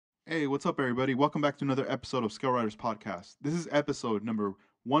Hey, what's up, everybody? Welcome back to another episode of Scale Riders Podcast. This is episode number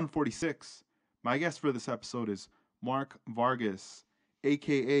 146. My guest for this episode is Mark Vargas,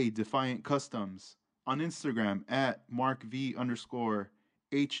 aka Dfyant Kustoms, on Instagram at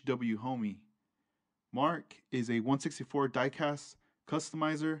markv_HWHomie. Mark is a 164 diecast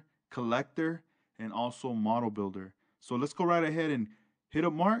customizer, collector, and also model builder. So let's go right ahead and hit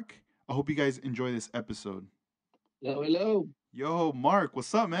up Mark. I hope you guys enjoy this episode. Hello, hello. Yo, Mark,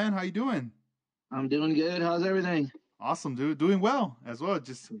 what's up, man? How you doing? I'm doing good. How's everything? Awesome, dude. Doing well as well.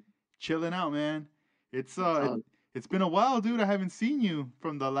 Just chilling out, man. It's uh, it, Uh, it's been a while, dude. I haven't seen you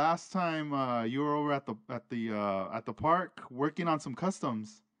from the last time you were over at the park working on some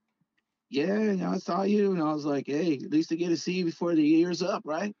customs. yeah, I saw you and I was like, hey, at least to get to see you before the year's up,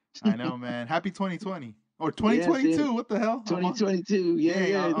 right? I know, man. Happy 2020 or Yes, yeah. 2022. What the hell? I'm on. 2022. Yeah, Dang,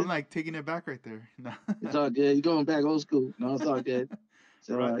 yeah. I'm like taking it back right there. It's all good. You're going back old school. No, it's all good.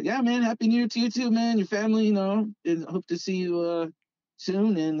 So, Right. yeah, man, happy new year to you too, man. Your family, and hope to see you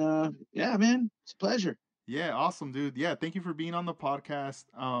soon. And yeah, man, it's a pleasure. Yeah, awesome, dude. Yeah, thank you for being on the podcast.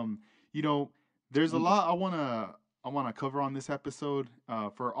 You know, there's a Thank you. lot I wanna cover on this episode.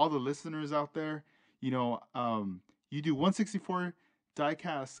 For all the listeners out there, you do 164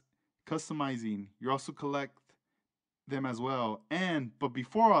 diecast customizing. You also collect them as well. But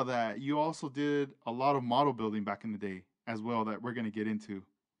before all that, you also did a lot of model building back in the day as well that we're gonna get into.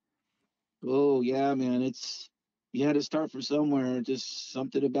 Oh, yeah, man. You had to start from somewhere. Just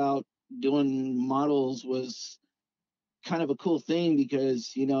something about doing models was kind of a cool thing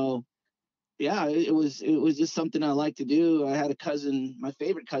because yeah, it was just something I like to do. I had a cousin, my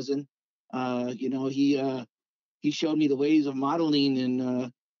favorite cousin. He showed me the ways of modeling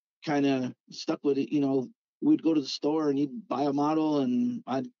and kind of stuck with it. We'd go to the store and he'd buy a model and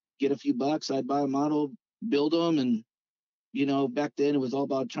I'd get a few bucks. I'd buy a model, build them, and back then it was all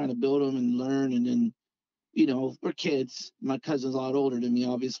about trying to build them and learn. And then we're kids. My cousin's a lot older than me,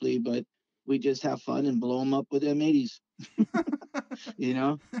 obviously, but we just have fun and blow them up with M80s. You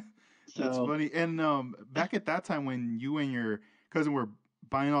know, That's so funny. And back at that time when you and your cousin were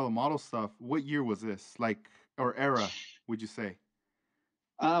buying all the model stuff, what year was this? Like, or era, would you say?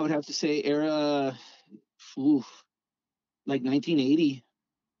 I would have to say era, oof, like 1980.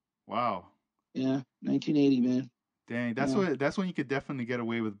 Wow. Yeah, 1980, man. Dang, Yeah. that's when you could definitely get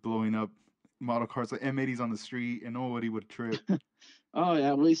away with blowing up model cars like M80s on the street and nobody would trip. Oh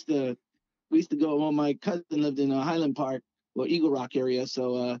yeah, we used to go. Well, my cousin lived in Highland Park or Eagle Rock area,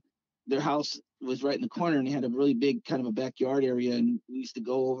 so their house was right in the corner, and they had a really big kind of a backyard area, and we used to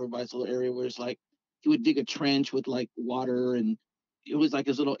go over by this little area where it's like he would dig a trench with like water, and it was like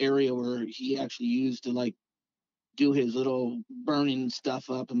his little area where he actually used to like do his little burning stuff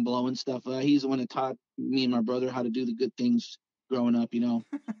up and blowing stuff up. He's the one that taught me and my brother how to do the good things growing up.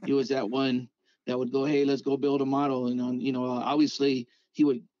 He was that one that would go, hey, let's go build a model, and obviously he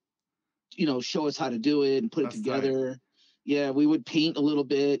would show us how to do it and put it That's tight. together. Yeah, we would paint a little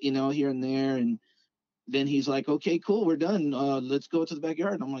bit, here and there, and then he's like, okay, cool, we're done. Let's go to the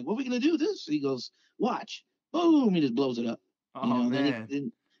backyard. And I'm like, what are we gonna do this? He goes, watch. Boom, he just blows it up. Oh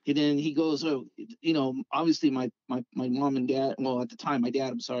Then man. he goes, oh, obviously my mom and dad, well, at the time, my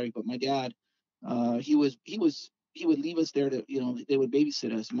dad, I'm sorry, but my dad, he would leave us there to, they would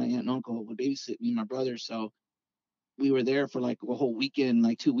babysit us. My aunt and uncle would babysit me and my brother. So we were there for like a whole weekend,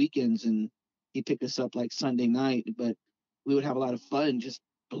 like 2 weekends, and he picked us up like Sunday night. But we would have a lot of fun just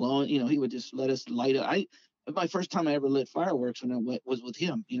blowing. He would just let us light up. My first time I ever lit fireworks when I went was with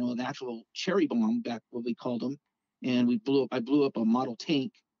him. An actual cherry bomb, back what we called them, and we blew up. I blew up a model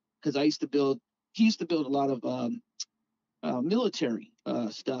tank because I used to build. He used to build a lot of military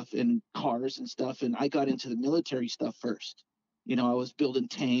stuff and cars and stuff, and I got into the military stuff first. I was building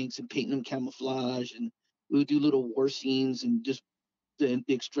tanks and painting them camouflage, and we would do little war scenes, and just the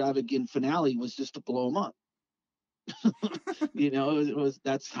extravagant finale was just to blow them up. It was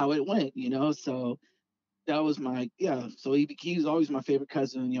that's how it went. So that was my yeah. So he was always my favorite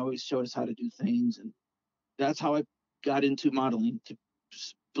cousin, and he always showed us how to do things, and that's how I got into modeling. To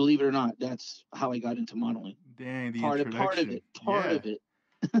believe it or not, that's how I got into modeling. Dang, the Part of introduction. it, part Yeah. of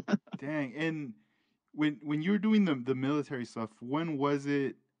it. Dang. And when you were doing the military stuff, when was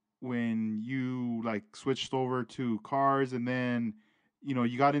it when you like switched over to cars and then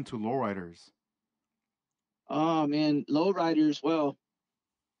you got into lowriders? Oh man, lowriders. Well,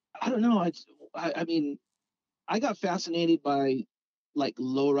 I don't know. I mean, I got fascinated by like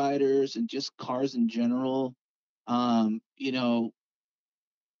lowriders and just cars in general. Um, you know,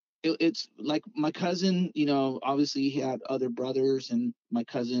 it's like my cousin. Obviously he had other brothers and my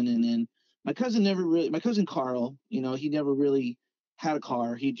cousin, and then my cousin Carl. He never really had a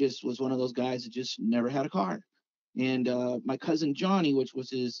car. He just was one of those guys that just never had a car. And my cousin Johnny, which was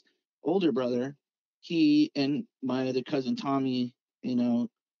his older brother, he and my other cousin Tommy, you know,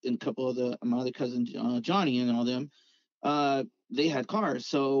 and a couple of my other cousin Johnny and all them, they had cars.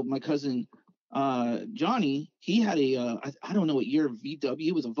 So my cousin Johnny, he had I don't know what year VW,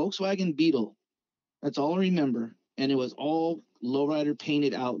 it was a Volkswagen Beetle. That's all I remember. And it was all lowrider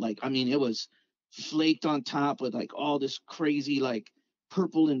painted out. Like, I mean, it was flaked on top with like all this crazy, like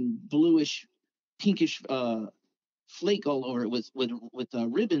purple and bluish, pinkish flake all over it with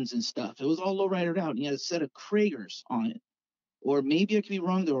ribbons and stuff. It was all lowridered out. And he had a set of Kragers on it. Or maybe I could be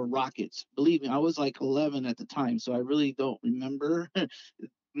wrong. There were rockets. Believe me, I was like 11 at the time, so I really don't remember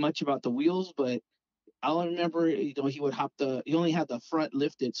much about the wheels. But I'll remember, he only had the front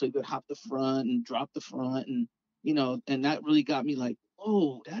lifted, so he would hop the front and drop the front, and and that really got me like,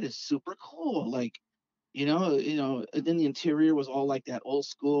 oh, that is super cool. Like, and then the interior was all like that old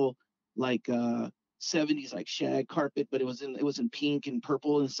school, like 70s like shag carpet, but it was in pink and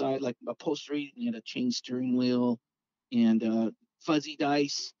purple inside, like upholstery. And he had a chain steering wheel and fuzzy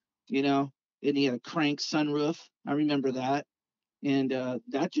dice, you know, and he had a crank sunroof. I remember that, and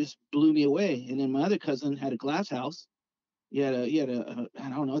that just blew me away. And then my other cousin had a glass house. He had a I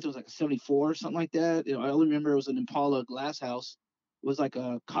don't know, it was like a 74 or something like that. I only remember it was an Impala glass house. It was like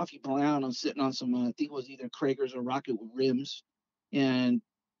a coffee brown. I'm sitting on some, I think it was either Kragers or Rocket rims. And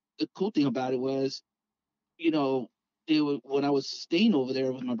the cool thing about it was, you know, they would, when I was staying over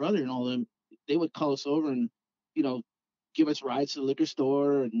there with my brother and all them, they would call us over and, you know, give us rides to the liquor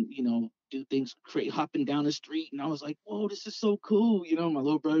store and, do things, hopping down the street. And I was like, whoa, this is so cool. My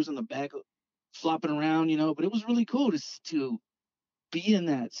little brother's in the back flopping around, but it was really cool to be in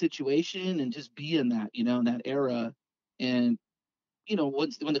that situation and just be in that, in that era. And,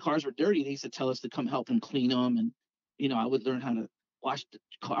 once when the cars were dirty, they used to tell us to come help them clean them. And, I would learn how to wash the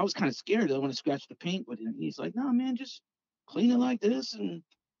car. I was kind of scared. I want to scratch the paint with it. And he's like, no, man, just clean it like this and,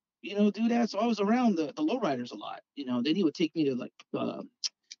 do that. So I was around the lowriders a lot. Then he would take me to like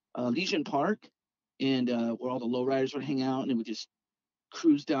Legion Park and where all the lowriders would hang out, and it would just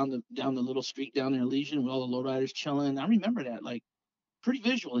cruise down the little street down there in Legion with all the lowriders chilling. I remember that like pretty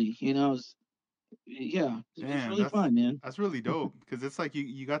visually. Yeah, it was Damn, really fun, man. that's really dope because it's like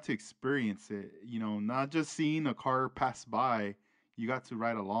you got to experience it. Not just seeing a car pass by. You got to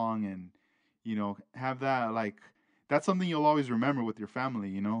ride along and have that like that's something you'll always remember with your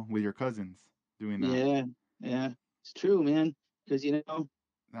family. With your cousins doing that. Yeah, yeah, it's true, man. Because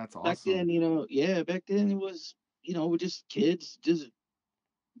That's back awesome. then, back then it was, we're just kids, just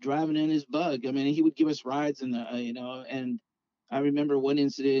driving in his bug. I mean, he would give us rides, and and I remember one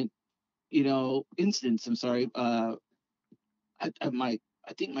instance. I'm sorry. I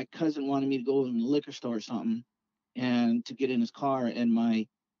think my cousin wanted me to go in the liquor store or something, and to get in his car, and my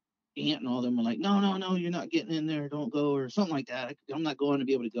aunt and all them were like, no, no, no, you're not getting in there, don't go, or something like that. I'm not going to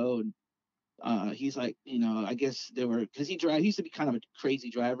be able to go. And he's like, I guess they were, because he used to be kind of a crazy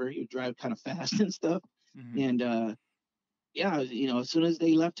driver. He would drive kind of fast and stuff. Hmm. And yeah, as soon as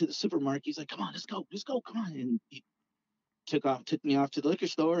they left to the supermarket, he's like, come on, let's go, come on. And he took me off to the liquor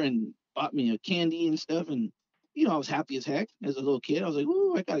store and bought me a candy and stuff. And I was happy as heck as a little kid. I was like,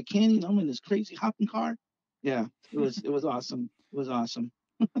 "Ooh, I got a candy and I'm in this crazy hopping car." Yeah, it was awesome. It was awesome.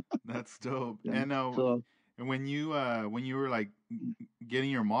 That's dope. Yeah. So And when you were like getting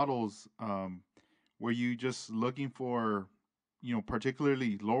your models, were you just looking for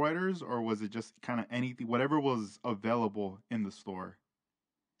particularly lowriders, or was it just kind of anything, whatever was available in the store?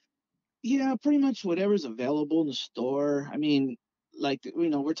 yeah, pretty much whatever's available in the store. I mean, like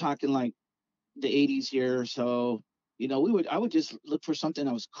we're talking like the 80s here, so I would just look for something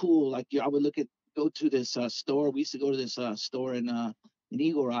that was cool. Like, I would go to this store. We used to go to this store in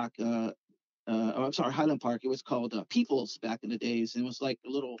Eagle Rock. I'm sorry, Highland Park. It was called People's back in the days, and it was like a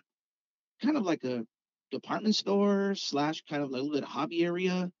little, kind of like a department store slash kind of like a little bit hobby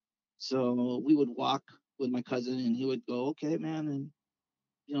area. So we would walk with my cousin, and he would go, "Okay, man," and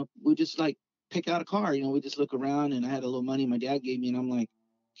we just like pick out a car. We just look around, and I had a little money my dad gave me, and I'm like,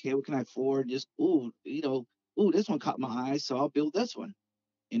 "Okay, what can I afford?" Just this one caught my eye, so I'll build this one.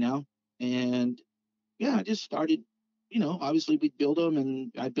 You know, and yeah, I just started. Obviously we'd build them,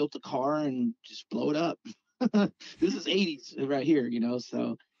 and I built a car and just blow it up. This is 80s right here.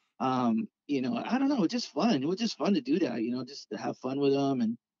 So I don't know, it's just fun. It was just fun to do that. Just to have fun with them,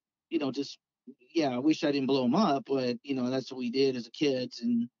 and just, yeah, I wish I didn't blow them up, but that's what we did as a kids.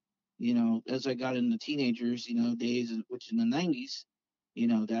 And as I got into teenagers, days, which in the 90s,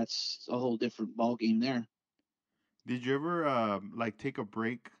 that's a whole different ball game there. Did you ever like take a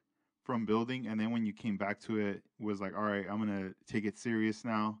break from building, and then when you came back to it, was like, all right, I'm gonna take it serious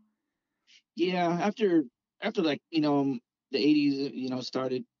now. Yeah, after like the '80s,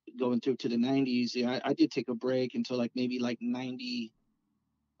 started going through to the '90s. Yeah, I did take a break until like maybe like '90.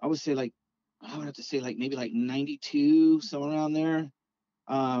 I would say like I would have to say like maybe like '92, somewhere around there.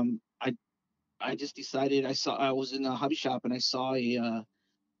 I just decided I was in a hobby shop and I saw I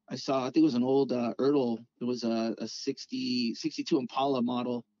think it was an old Ertl. It was a 62 Impala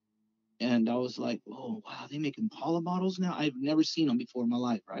model, and I was like, oh wow, they make Impala models now. I've never seen them before in my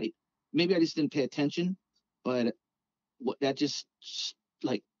life, right? Maybe I just didn't pay attention, but what that just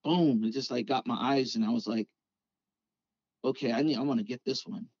like boom, it just like got my eyes, and I was like, okay, I want to get this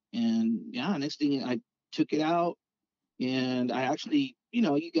one. And yeah, next thing I took it out, and I actually,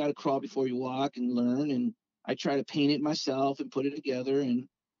 you got to crawl before you walk and learn. And I try to paint it myself and put it together, and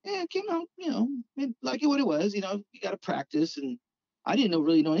it came out, like it what it was. You got to practice. And I didn't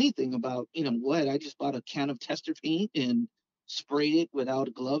really know anything about, what. I just bought a can of tester paint and sprayed it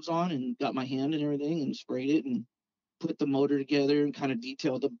without gloves on, and got my hand and everything and sprayed it and put the motor together and kind of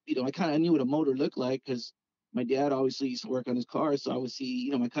detailed I kind of knew what a motor looked like because my dad obviously used to work on his cars. So I would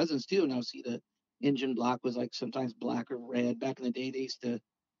see, my cousins too. And I would see the engine block was like sometimes black or red. Back in the day, they used to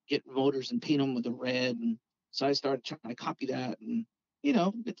get motors and paint them with the red. And so I started trying to copy that. And,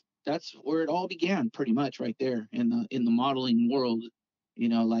 that's where it all began pretty much right there in the modeling world,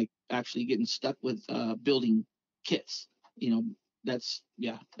 like actually getting stuck with building kits, you know, that's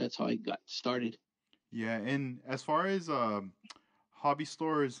how I got started. Yeah, and as far as hobby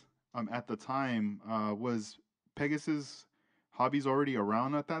stores at the time, was Pegasus hobbies already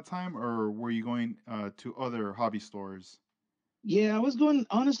around at that time, or were you going to other hobby stores? Yeah, I was going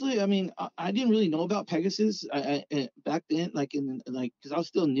honestly. I mean, I didn't really know about Pegasus back then, like because I was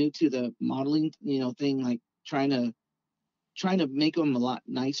still new to the modeling, thing, like trying to make them a lot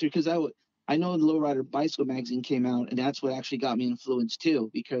nicer. Because I know the Lowrider Bicycle magazine came out, and that's what actually got me influenced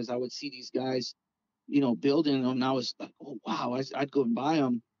too. Because I would see these guys, building them, and I was like, oh wow, I'd go and buy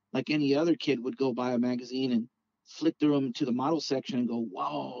them like any other kid would go buy a magazine and flick through them to the model section and go,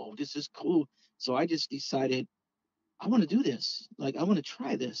 wow, this is cool. So I just decided I want to do this. Like, I want to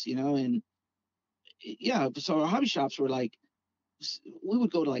try this, and yeah. So our hobby shops were like, we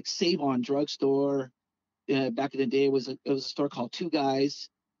would go to like Save On Drugstore. Back in the day, it was a store called Two Guys.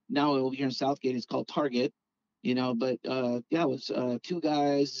 Now over here in Southgate, it's called Target. But yeah, it was Two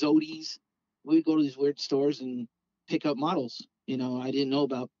Guys, Zodi's. We'd go to these weird stores and pick up models. I didn't know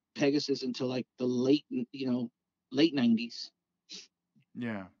about Pegasus until like the late '90s.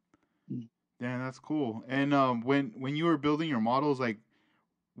 Yeah, yeah, that's cool. And when you were building your models, like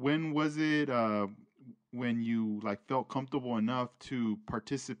when was it when you like felt comfortable enough to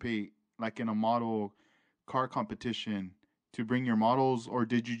participate like in a model car competition to bring your models, or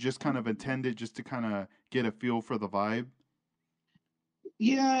did you just kind of attend it just to kind of get a feel for the vibe?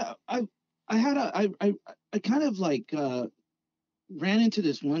 Yeah, I had a I kind of like ran into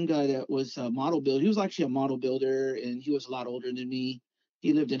this one guy that was a model builder. He was actually a model builder, and he was a lot older than me.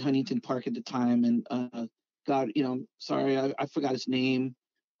 He lived in Huntington Park at the time, and God, sorry, I forgot his name.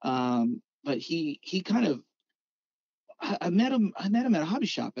 But he kind of I met him. I met him at a hobby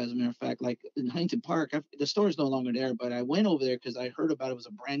shop, as a matter of fact, like in Huntington Park. The store is no longer there, but I went over there because I heard about it. It was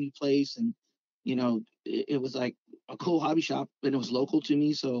a brand new place, and it was like a cool hobby shop, and it was local to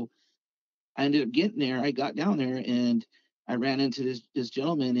me. So I ended up getting there. I got down there, and I ran into this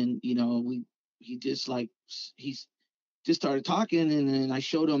gentleman, and we he just like he's just started talking, and then I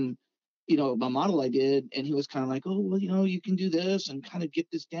showed him, my model I did, and he was kind of like, oh well, you can do this and kind of get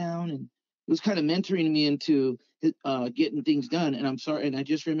this down, and he was kind of mentoring me into getting things done. And I'm sorry, and I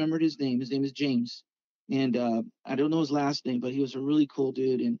just remembered his name. His name is James, and I don't know his last name, but he was a really cool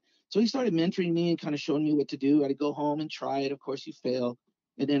dude. And so he started mentoring me and kind of showing me what to do. I'd go home and try it. Of course, you fail,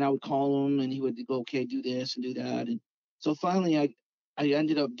 and then I would call him, and he would go, okay, do this and do that. And so finally, I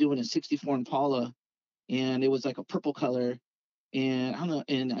ended up doing a '64 Impala, and it was like a purple color, and I don't know,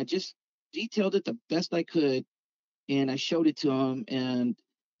 and I just detailed it the best I could, and I showed it to him, and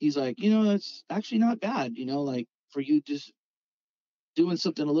he's like, it's actually not bad, like for you just doing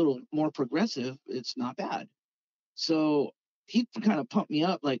something a little more progressive, it's not bad. So he kind of pumped me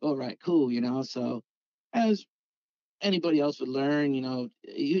up, like, all right, cool, So as anybody else would learn, I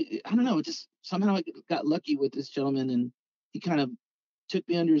don't know, it just somehow I got lucky with this gentleman, and he kind of took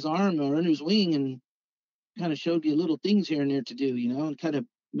me under his arm or under his wing and kind of showed me little things here and there to do, and kind of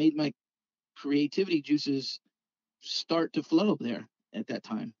made my creativity juices start to flow there at that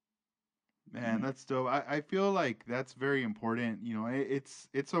time. Man, that's dope. I feel like that's very important.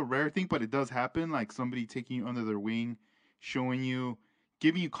 It's a rare thing, but it does happen. Like somebody taking you under their wing, showing you,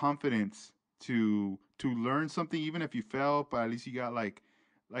 giving you confidence to learn something, even if you fail, but at least you got like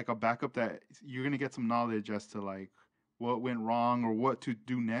a backup that you're gonna get some knowledge as to like what went wrong or what to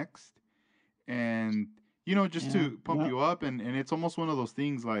do next. And just Yeah. to pump Yeah. you up. And it's almost one of those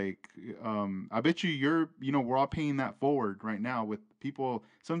things like, I bet you're, we're all paying that forward right now with people.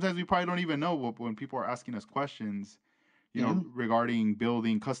 Sometimes we probably don't even know when people are asking us questions, Yeah. regarding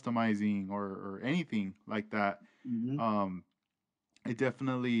building, customizing, or anything like that. Hmm. um it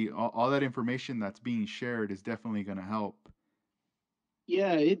definitely, all that information that's being shared is definitely going to help.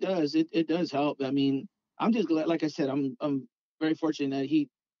 Yeah, it does. It does help. I mean, I'm just glad. Like I said, I'm very fortunate that he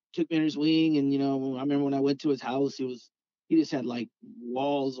took me under his wing. And I remember when I went to his house, he just had like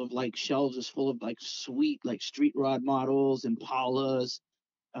walls of like shelves just full of like sweet like street rod models and Palas.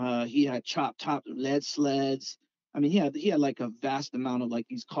 He had chop top lead sleds. I mean, he had like a vast amount of like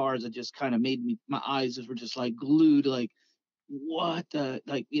these cars that just kind of made me, my eyes just were just like glued. Like, what the,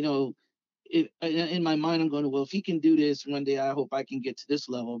 like, in my mind, I'm going, well, if he can do this one day, I hope I can get to this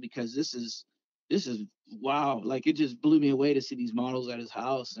level, because this is wow. Like, it just blew me away to see these models at his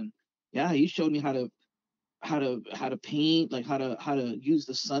house. And yeah, he showed me how to paint, like how to use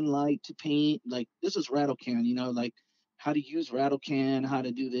the sunlight to paint. Like, this is Rattlecan, like how to use Rattlecan, how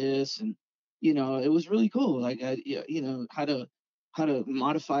to do this. And it was really cool. Like, how to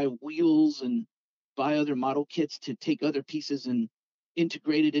modify wheels and buy other model kits to take other pieces and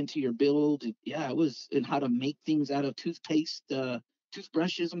integrate it into your build. Yeah, it was. And how to make things out of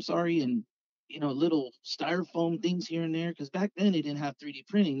toothbrushes, I'm sorry. And little styrofoam things here and there, because back then they didn't have 3D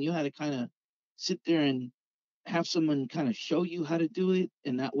printing. You had to kind of sit there and have someone kind of show you how to do it,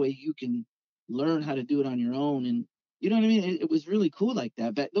 and that way you can learn how to do it on your own. And you know what I mean? It was really cool like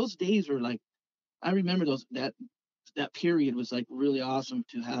that. But those days were like, I remember that period was like really awesome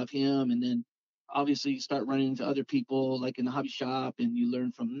to have him. And then obviously you start running into other people like in the hobby shop, and you learn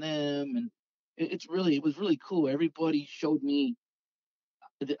from them. And it was really cool. Everybody showed me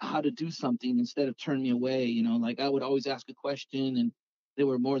how to do something instead of turning me away. Like, I would always ask a question, and they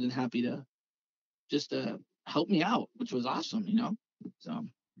were more than happy to just help me out, which was awesome. So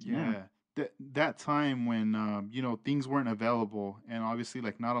yeah. Yeah, that time when, things weren't available, and obviously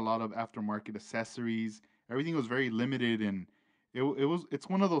like not a lot of aftermarket accessories. Everything was very limited, and it's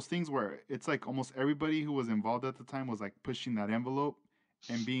one of those things where it's like almost everybody who was involved at the time was like pushing that envelope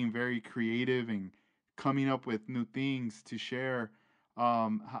and being very creative and coming up with new things to share.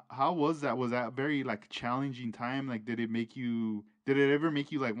 How was that? Was that very like challenging time? Like, did it ever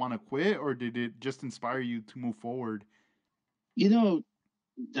make you like want to quit, or did it just inspire you to move forward? You know,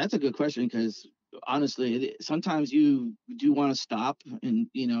 that's a good question, because honestly, sometimes you do want to stop and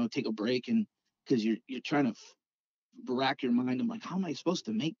take a break, and because you're trying to rack your mind. I'm like, how am I supposed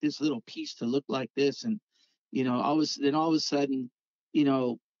to make this little piece to look like this? And all of a sudden,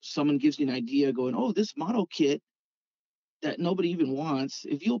 someone gives you an idea, going, oh, this model kit that nobody even wants.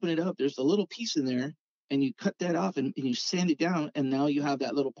 If you open it up, there's a little piece in there, and you cut that off, and you sand it down, and now you have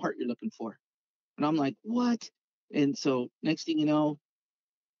that little part you're looking for. And I'm like, what? And so next thing you know,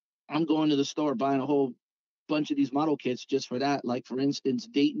 I'm going to the store buying a whole bunch of these model kits just for that. Like, for instance,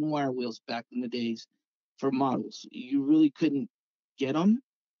 Dayton wire wheels back in the days for models. You really couldn't get them.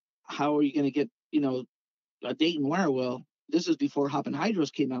 How are you going to get, a Dayton wire wheel? This is before Hop and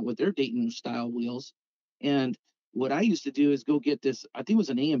Hydros came out with their Dayton style wheels. And what I used to do is go get this, I think it was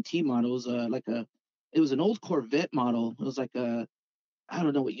an AMT model. It was it was an old Corvette model. It was like I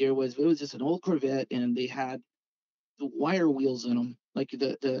don't know what year it was, but it was just an old Corvette, and they had the wire wheels in them. Like,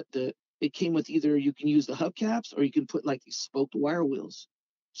 it came with, either you can use the hubcaps or you can put like these spoked wire wheels.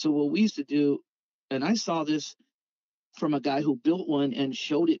 So what we used to do, and I saw this from a guy who built one and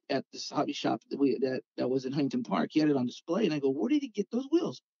showed it at this hobby shop that was in Huntington Park. He had it on display, and I go, "Where did he get those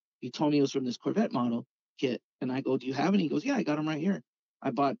wheels?" He told me it was from this Corvette model kit, and I go, "Do you have any?" He goes, "Yeah, I got them right here.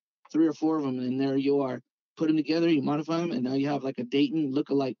 I bought 3 or 4 of them, and there you are. Put them together, you modify them, and now you have like a Dayton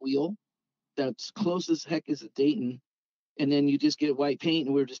look-alike wheel that's close as heck as a Dayton, and then you just get white paint,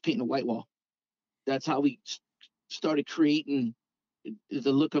 and we were just painting a white wall. That's how we started creating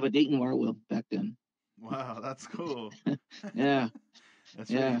the look of a Dayton wire wheel back then. Wow, that's cool. Yeah,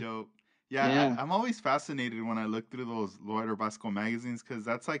 That's really yeah, dope. Yeah, yeah, I'm always fascinated when I look through those Lloyd or Basco magazines, because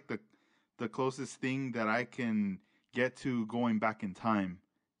that's like the closest thing that I can get to going back in time.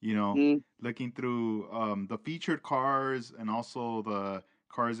 You know, mm, looking through, the featured cars, and also the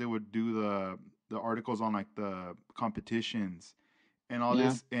cars that would do the articles on like the competitions and all yeah,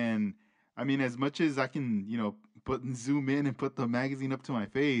 this. And I mean, as much as I can, put zoom in and put the magazine up to my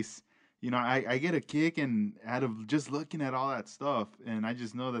face, I get a kick and out of just looking at all that stuff. And I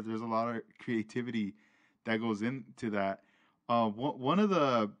just know that there's a lot of creativity that goes into that. one of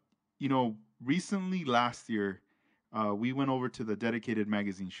the, you know, recently last year, we went over to the Dedicated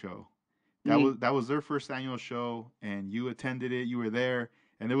Magazine show. Mm. That was their first annual show, and you attended it. You were there,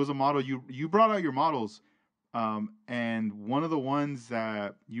 and there was a model. You brought out your models, and one of the ones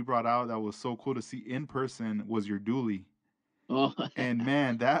that you brought out that was so cool to see in person was your dually. Oh, And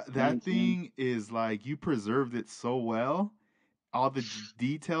man, that thanks, man. thing is like you preserved it so well. All the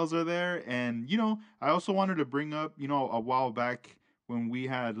details are there, and you know, I also wanted to bring up, you know, a while back when we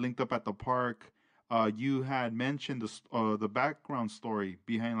had linked up at the park, you had mentioned the background story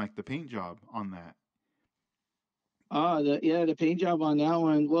behind like the paint job on that. The paint job on that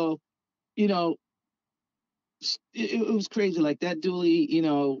one. Well, you know, it was crazy. Like that dually,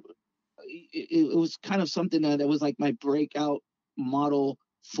 it was kind of something that was like my breakout model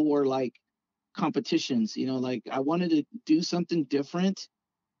for like competitions. Like I wanted to do something different.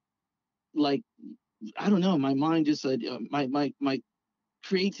 Like I don't know, my mind just my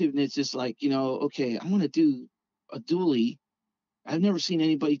creativeness is like, okay, I want to do a dually. I've never seen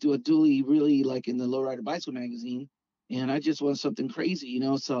anybody do a dually really like in the Lowrider Bicycle magazine, and I just want something crazy.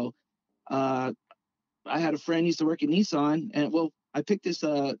 So uh, I had a friend used to work at Nissan, and well, I picked this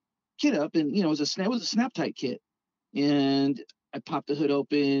kit up, and it was a snap tight kit, and I popped the hood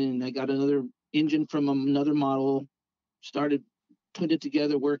open, and I got another engine from another model, started putting it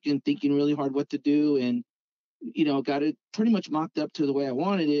together, working, thinking really hard what to do, and got it pretty much mocked up to the way I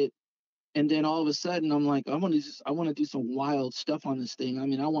wanted it. And then all of a sudden, I'm like, I want to do some wild stuff on this thing. I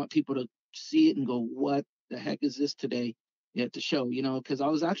mean, I want people to see it and go, "What the heck is this today?" At the show, because I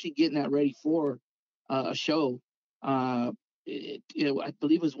was actually getting that ready for a show. I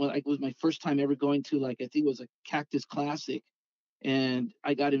believe it was my first time ever going to, like, I think it was a Cactus Classic, and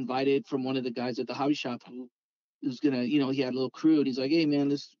I got invited from one of the guys at the hobby shop who was gonna, he had a little crew, and he's like, "Hey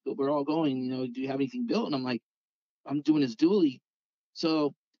man, we're all going. Do you have anything built?" And I'm like, "I'm doing this dually."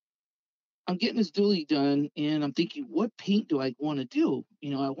 So I'm getting this dually done, and I'm thinking, what paint do I want to do?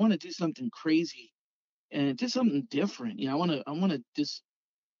 I want to do something crazy and just something different. I want to just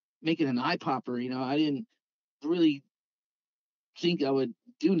make it an eye popper. I didn't really think I would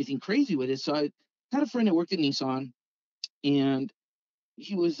do anything crazy with it. So I had a friend that worked at Nissan, and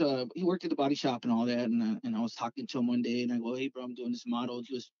he worked at the body shop and all that. And I was talking to him one day, and I go, "Hey, bro, I'm doing this model."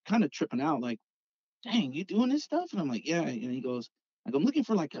 He was kind of tripping out, like, "Dang, you doing this stuff?" And I'm like, "Yeah." And he goes, "I'm looking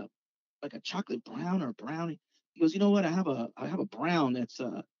for like a chocolate brown or a brownie." He goes, "You know what? I have a brown that's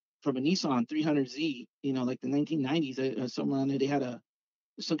from a Nissan 300Z. Like the 1990s, somewhere on there they had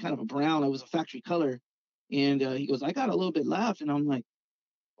some kind of a brown. It was a factory color." And he goes, "I got a little bit left." And I'm like,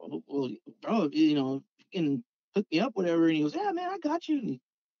 well, bro, you can hook me up, whatever." And he goes, "Yeah, man, I got you." And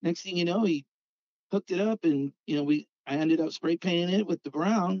next thing you know, he hooked it up, and I ended up spray painting it with the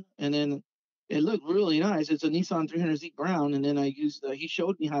brown, and then it looked really nice. It's a Nissan 300Z brown, and then I used he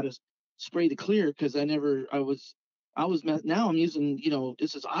showed me how to spray the clear, because now I'm using,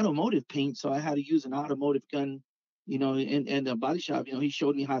 this is automotive paint, so I had to use an automotive gun, and a body shop, he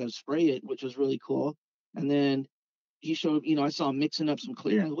showed me how to spray it, which was really cool. And then he showed, I saw him mixing up some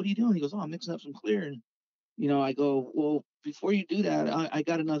clear, and I go, "What are you doing?" He goes, "Oh, I'm mixing up some clear." And I go, "Well, before you do that, I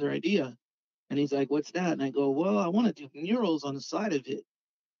got another idea." And he's like, "What's that?" And I go, "Well, I want to do murals on the side of it."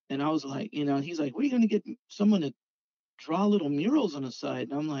 And I was like, he's like, "Where are you going to get someone to draw little murals on the side?"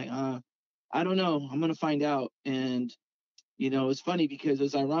 And I'm like, I don't know. I'm going to find out." And, it's funny because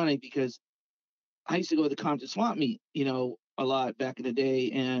it's ironic, because I used to go to the Compton Swap Meet, a lot back in the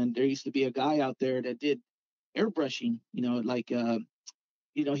day. And there used to be a guy out there that did airbrushing, like,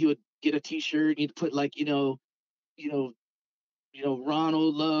 he would get a t-shirt, and he'd put like, you know,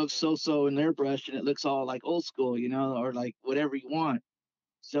 Ronald loves so in airbrush, and it looks all like old school, or like whatever you want.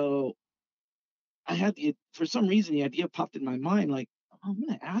 So for some reason, the idea popped in my mind, like, "Oh, I'm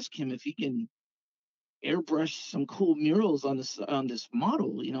gonna ask him if he can airbrush some cool murals on this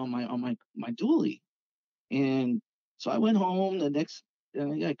model, my dually." And so I went home the next,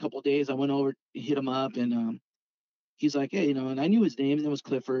 a couple of days. I went over, hit him up, and he's like, "Hey, and I knew his name. His name was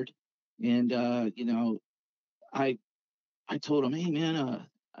Clifford. And I I told him, "Hey man,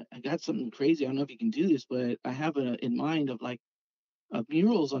 I got something crazy. I don't know if you can do this, but I have in mind of like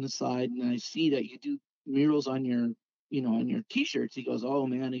murals on the side, and I see that you do murals on on your t-shirts." He goes, "Oh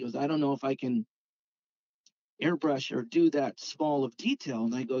man," he goes, "I don't know if I can airbrush or do that small of detail."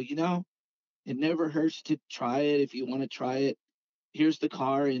 And I go, "It never hurts to try it. If you want to try it, here's the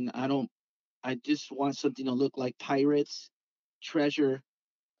car, and I just want something to look like pirates, treasure,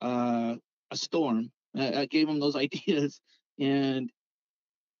 a storm." I gave him those ideas, and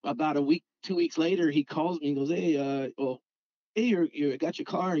about a week, 2 weeks later, he calls me and goes, "Hey, well." hey, you got your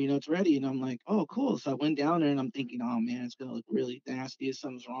car, it's ready. And I'm like, oh, cool. So I went down there and I'm thinking, oh man, it's gonna look really nasty.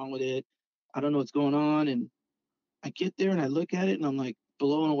 Something's wrong with it. I don't know what's going on. And I get there and I look at it and I'm like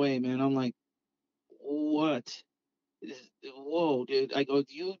blown away, man. I'm like, what? Whoa, dude. I go,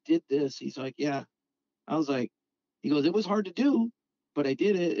 you did this. He's like, yeah. I was like, he goes, it was hard to do, but I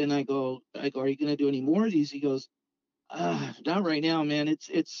did it. And I go, are you gonna do any more of these? He goes, not right now, man.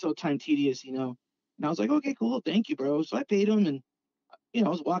 It's so time tedious. And I was like, okay, cool, thank you, bro. So I paid him, and I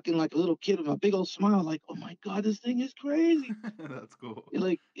was walking like a little kid with a big old smile, like, oh my god, this thing is crazy. That's cool.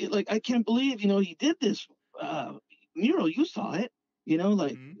 Like I can't believe, he did this uh, mural. You saw it,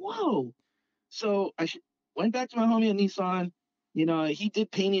 like Hmm. whoa. So went back to my homie at Nissan. He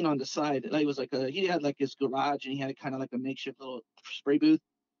did painting on the side. Like it was like he had like his garage, and he had kind of like a makeshift little spray booth.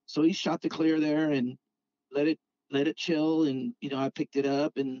 So he shot the clear there and let it let it chill. And I picked it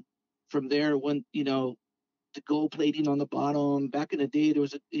up, and from there went the gold plating on the bottom. Back in the day, there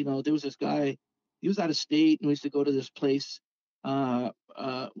was this guy. He was out of state, and we used to go to this place. We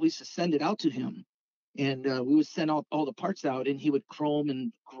used to send it out to him, and we would send all the parts out, and he would chrome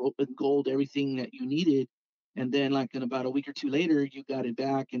and gold everything that you needed. And then, like in about a week or two later, you got it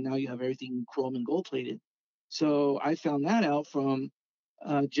back, and now you have everything chrome and gold plated. So I found that out from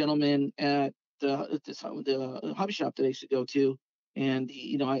a gentleman at the hobby shop that I used to go to, and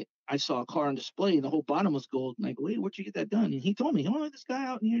I saw a car on display and the whole bottom was gold. And I go, wait, where'd you get that done? And he told me, oh, this guy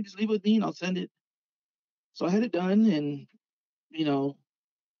out in here, just leave it with me and I'll send it. So I had it done, and you know,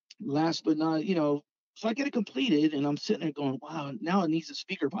 last but not, so I get it completed, and I'm sitting there going, wow, now it needs a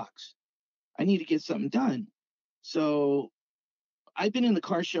speaker box. I need to get something done. So I've been in the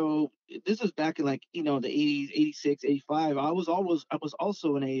car show. This is back in like the 80s, 86, 85. I was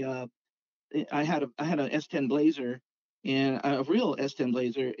also in I had an S10 Blazer, and a real S10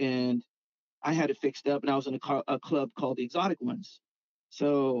 Blazer, and I had it fixed up, and I was in a club called the Exotic Ones.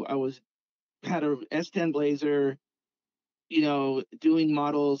 So I was had a S10 Blazer, doing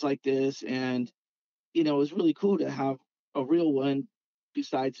models like this, and it was really cool to have a real one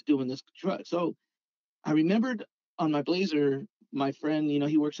besides doing this truck. So I remembered on my Blazer, my friend,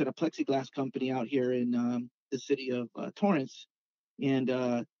 he works at a plexiglass company out here in the city of Torrance,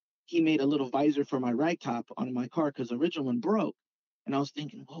 and he made a little visor for my rag top on my car because the original one broke. And I was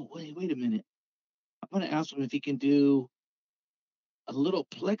thinking, whoa, wait a minute. I'm going to ask him if he can do a little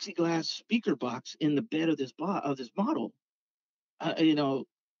plexiglass speaker box in the bed of this model.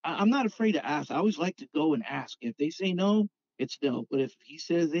 I'm not afraid to ask. I always like to go and ask. If they say no, it's no. But if he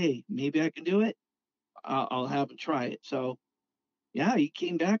says, hey, maybe I can do it, I'll have him try it. So yeah, he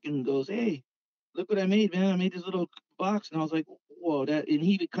came back and goes, hey, look what I made, man. I made this little box, and I was like, whoa, and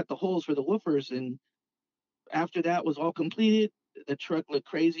he even cut the holes for the woofers. And after that was all completed, the truck looked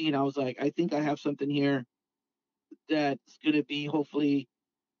crazy, and I was like, I think I have something here that's gonna be hopefully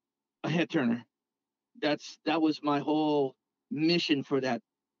a head turner. That was my whole mission for that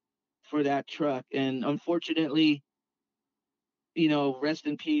truck. And unfortunately, rest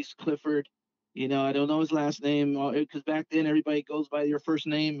in peace, Clifford. I don't know his last name because back then everybody goes by your first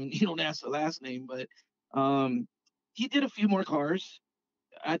name and you don't ask the last name. But um, he did a few more cars.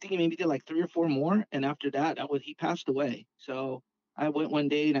 I think he maybe did like three or four more, and after that, he passed away. So I went one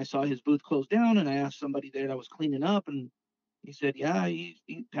day and I saw his booth closed down, and I asked somebody there that was cleaning up, and he said, "Yeah, he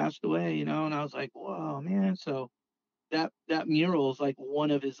passed away," and I was like, "Whoa, man!" So that mural is like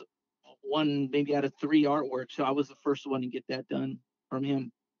one maybe out of three artworks. So I was the first one to get that done from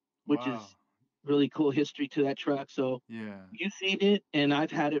him, which Wow. is really cool history to that truck. So Yeah. you've seen it, and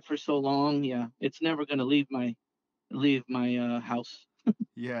I've had it for so long. Yeah, it's never gonna leave my house.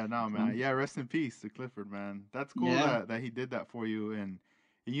 Yeah, no, So man. Yeah, rest in peace to Clifford, man. That's cool yeah, that he did that for you. And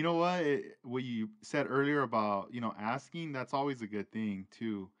you know what? What you said earlier about, asking, that's always a good thing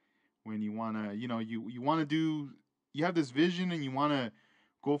too. When you want to, you want to you have this vision and you want to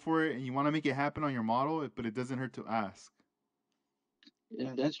go for it and you want to make it happen on your model, but it doesn't hurt to ask.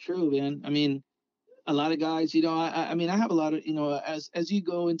 yeah, that's true, man. I mean, a lot of guys, I mean, I have a lot of, as you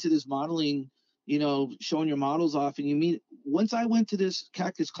go into this modeling, showing your models off, and you meet. Once I went to this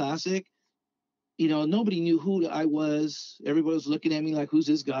Cactus Classic, nobody knew who I was. Everybody was looking at me like, who's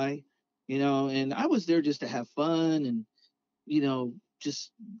this guy? And I was there just to have fun and,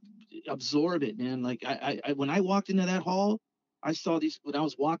 just absorb it, man. Like when I walked into that hall, I saw these, when I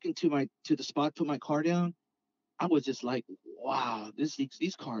was walking to the spot, put my car down, I was just like, wow,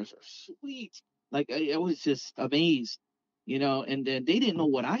 these cars are sweet. Like I was just amazed, and then they didn't know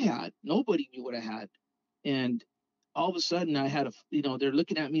what I had. Nobody knew what I had. And all of a sudden I had they're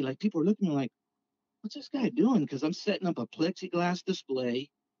looking at me like, people are looking at me like, what's this guy doing? Because I'm setting up a plexiglass display,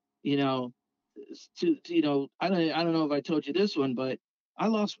 you know. I don't know if I told you this one, but I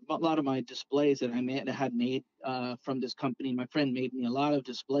lost a lot of my displays that I had made from this company. My friend made me a lot of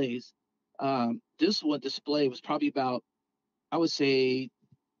displays. This one display was probably about, I would say,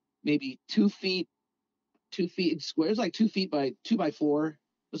 maybe 2 feet, 2 feet square. It's like 2 feet by 2 by 4. It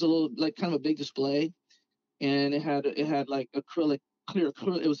was a little like kind of a big display, and it had like acrylic, clear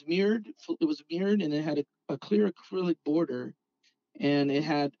acrylic. It was mirrored. It was mirrored, and it had a clear acrylic border, and it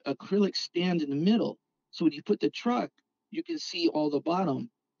had acrylic stand in the middle. So when you put the truck, you can see all the bottom.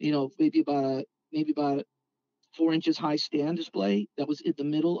 Maybe about 4 inches high stand display that was in the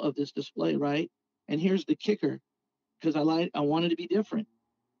middle of this display, right? And here's the kicker, because I wanted to be different.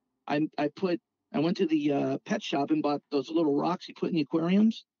 I I put I went to the pet shop and bought those little rocks you put in the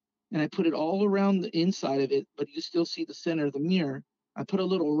aquariums, and I put it all around the inside of it, but you still see the center of the mirror. I put a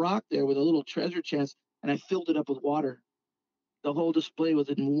little rock there with a little treasure chest, and I filled it up with water. The whole display was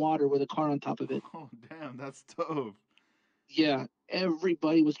in water with a car on top of it. Oh, damn, that's tough. Yeah,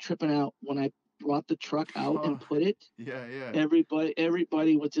 everybody was tripping out when I brought the truck out and Oh, put it. yeah, yeah.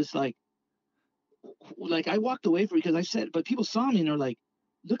 Everybody was just like I walked away from it because I said, but people saw me and they're like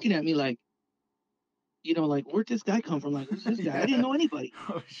looking at me like, like where'd this guy come from? Like, who's this guy? I didn't Yeah. know anybody.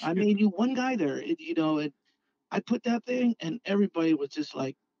 Oh, I shoot. made you one guy there, and I put that thing, and everybody was just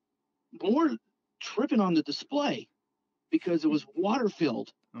like more tripping on the display because it was water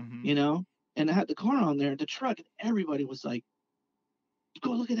filled, Mm-hmm. you know, and I had the car on there, the truck, and everybody was like,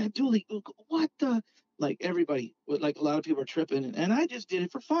 "Go look at that dually! What the?" Like everybody, like a lot of people are tripping, and I just did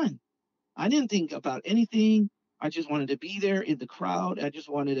it for fun. I didn't think about anything. I just wanted to be there in the crowd. I just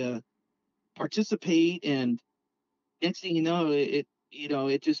wanted to participate, and next thing you know,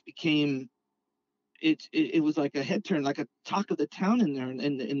 it just became it was like a head turn, like a talk of the town in there.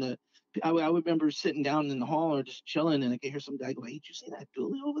 And I remember sitting down in the hall or just chilling, and I could hear some guy go, "Hey, did you see that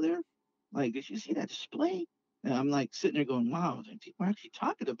dually over there? Like, did you see that display?" And I'm like sitting there going, "Wow, people are actually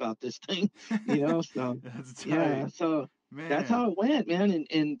talking about this thing," So That's tight. yeah, so that's Man. how it went, man.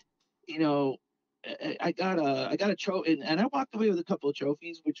 And you know, I got a trophy, and I walked away with a couple of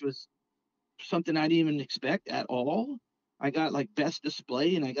trophies, which was something I didn't even expect at all. I got like best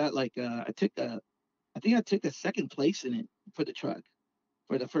display, and I got like I think I took a second place in it for the truck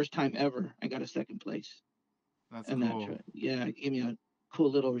for the first time ever. I got a second place That's in that cool. truck. Yeah, it gave me a cool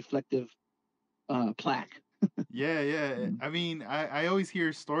little reflective plaque. Yeah, yeah. Mm. I mean, I always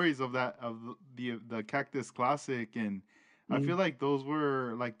hear stories of that of the Cactus Classic, and I Mm. feel like those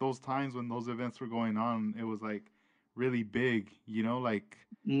were like those times when those events were going on. It was like really big, like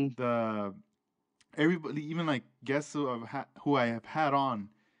Mm. the everybody, even like guests who I have had on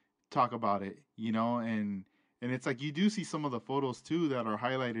talk about it, and it's like you do see some of the photos too that are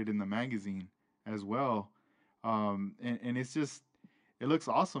highlighted in the magazine as well, and it's just it looks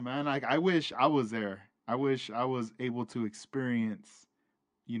awesome, man. Like I wish I was there. I wish I was able to experience,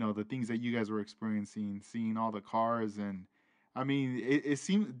 the things that you guys were experiencing, seeing all the cars, and I mean, it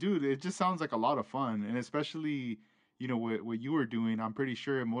seemed, dude, it just sounds like a lot of fun, and especially, what you were doing. I'm pretty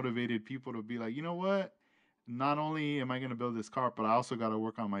sure it motivated people to be like, you know what? Not only am I gonna build this car, but I also got to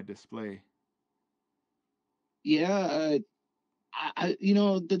work on my display. Yeah,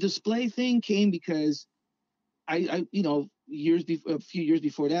 the display thing came because a few years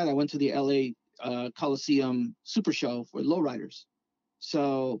before that, I went to the LA Coliseum Super Show for lowriders.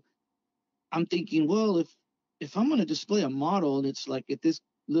 So I'm thinking, well, if I'm going to display a model and it's like at this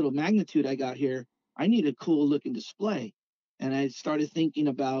little magnitude I got here, I need a cool looking display. And I started thinking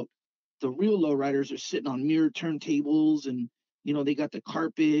about the real lowriders are sitting on mirror turntables, and they got the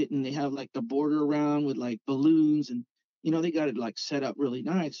carpet, and they have like the border around with like balloons, and they got it like set up really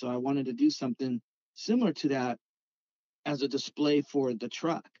nice. So I wanted to do something similar to that as a display for the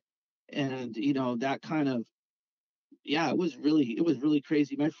truck. And that kind of, yeah, it was really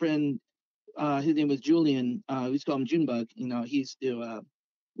crazy. My friend, his name was Julian. We used to call him Junebug. He used to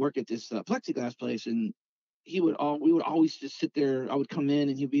work at this plexiglass place, and we would always just sit there. I would come in,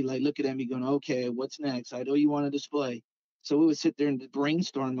 and he'd be like looking at me, going, "Okay, what's next? I know you want a display." So we would sit there and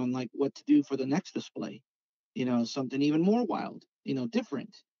brainstorm on like what to do for the next display. Something even more wild,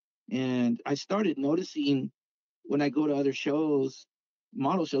 different. And I started noticing when I go to other shows,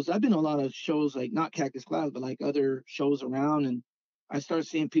 model shows. I've been to a lot of shows like not Cactus Clouds, but like other shows around, and I started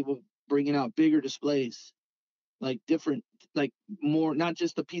seeing people bringing out bigger displays, like different, like more, not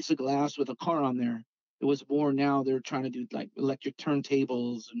just a piece of glass with a car on there. It was more now they're trying to do like electric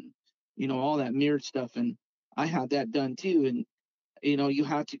turntables and all that mirrored stuff, and I had that done too. And you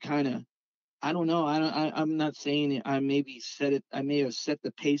have to kind of, I don't know. I don't. I'm not saying it. I may have set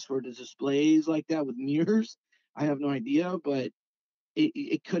the pace for the displays like that with mirrors. I have no idea, but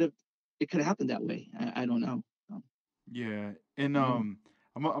it could have. it could have happened that way. I don't know. Yeah, and Mhm.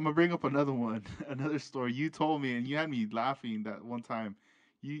 I'm gonna bring up another one, another story you told me, and you had me laughing that one time.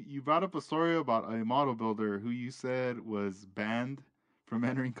 You brought up a story about a model builder who you said was banned from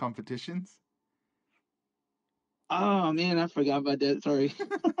entering competitions. Oh man, I forgot about that. Sorry.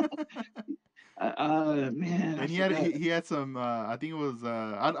 Man, I And forgot. he had some I think it was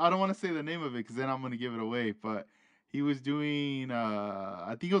I don't want to say the name of it because then I'm gonna give it away, but he was doing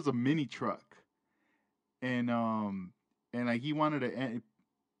I think it was a mini truck, and like he wanted to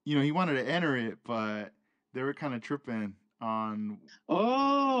he wanted to enter it, but they were kind of tripping on.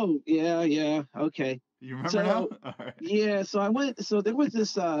 Oh, yeah, yeah. Okay. You remember now? So, All right. yeah, so I went, so there was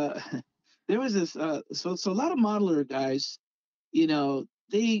this, there was this, so a lot of modeler guys, you know,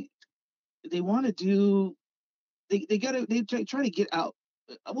 they want to do, they gotta, try to get out.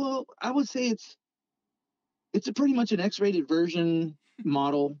 Well, I would say it's a pretty much an X-rated version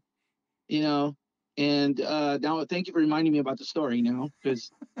model, you know, and, now thank you for reminding me about the story now,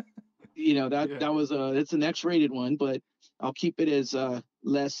 because, Yeah. that was, it's an X-rated one, but I'll keep it as,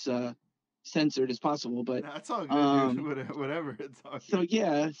 less, censored as possible. But, Nah, it's all good, dude. um, Whatever. It's all so good.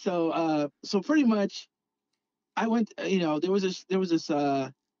 yeah, so pretty much I went, there was this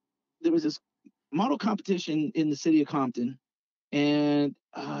model competition in the city of Compton, and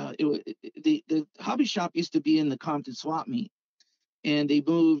the hobby shop used to be in the Compton swap meet, and they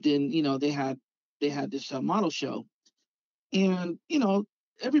moved, and they had this model show, and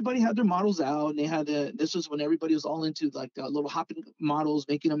everybody had their models out, and this was when everybody was all into like the little hopping models,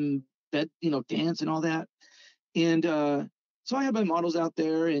 making them dance and all that. And so I had my models out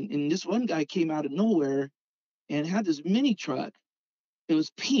there, and this one guy came out of nowhere and had this mini truck. It was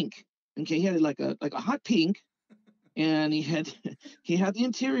pink. Okay, he had it like a hot pink, and he had he had the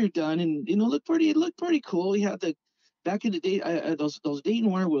interior done, and it looked pretty cool. He had the back in the day those Dayton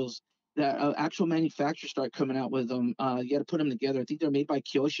Wire wheels that actual manufacturers start coming out with them. You got to put them together. I think they're made by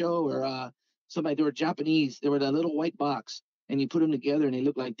Kyosho or somebody. They were Japanese. They were that little white box, and you put them together, and they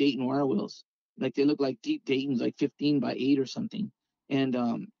look like Dayton Wire wheels. Like they look like deep Dayton's, like 15 by 8 or something. And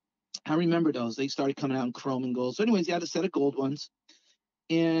I remember those. They started coming out in chrome and gold. So, anyways, he had a set of gold ones,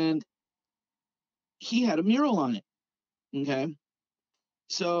 and he had a mural on it. Okay,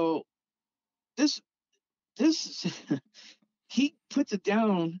 so this this he puts it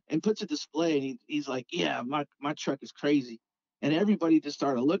down and puts a display, and he's like, yeah, my truck is crazy. And everybody just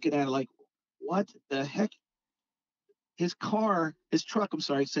started looking at it like, what the heck? His truck, I'm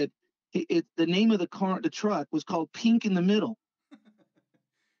sorry, said the name of the truck was called Pink in the Middle.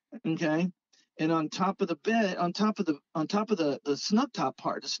 Okay. And on top of the bed, on top of the snug top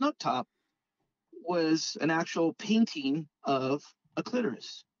part, the snug top was an actual painting of a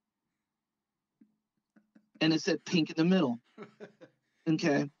clitoris. And it said pink in the middle.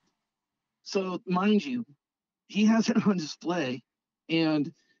 Okay. So mind you, he has it on display,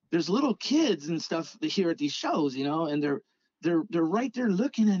 and there's little kids and stuff here at these shows, and they're right there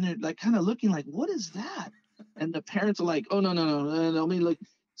looking, and they're like kind of looking like, what is that? And the parents are like, oh, no, no, no, no, no. I mean, like,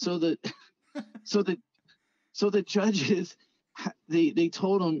 so the so the so the judges, they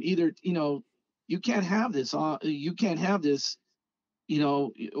told him either, you can't have this, or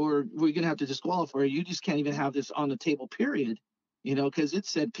we're gonna have to disqualify you. You just can't even have this on the table, period. Because it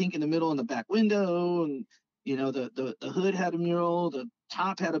said pink in the middle in the back window, and the hood had a mural, the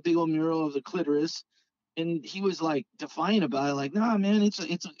top had a big old mural of the clitoris, and he was like defiant about it, like, nah, man,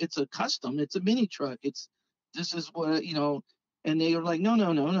 it's a custom, it's a mini truck, this is what. And they were like, no,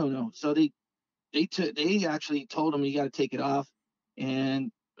 no, no, no, no. So they actually told him, you got to take it off,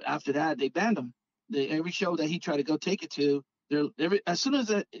 and after that they banned him. Every show that he tried to go take it to, as soon as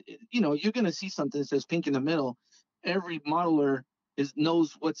that, you're gonna see something that says pink in the middle, every modeler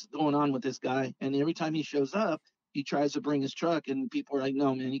knows what's going on with this guy, and every time he shows up, he tries to bring his truck, and people are like,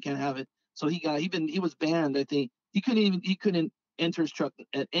 no, man, he can't have it. So he was banned. I think he couldn't enter his truck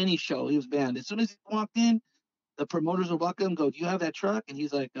at any show. He was banned as soon as he walked in. The promoters will walk up and go, do you have that truck? And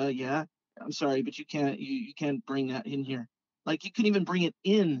he's like, yeah. I'm sorry, but you can't bring that in here. Like, you couldn't even bring it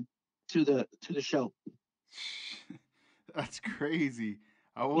in to the show. That's crazy.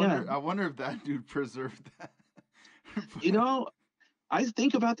 Yeah. I wonder if that dude preserved that. You know, I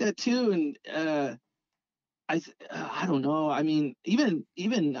think about that too, and I don't know. I mean, even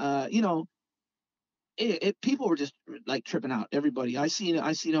people were just like tripping out. Everybody. I seen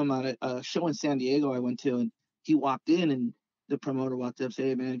him at a show in San Diego I went to, and he walked in, and the promoter walked up, say,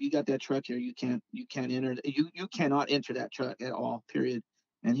 hey, man, if you got that truck here, you can't enter. You cannot enter that truck at all. Period.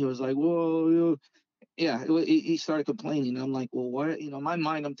 And he was like, whoa, yeah. He started complaining. I'm like, well, what? In my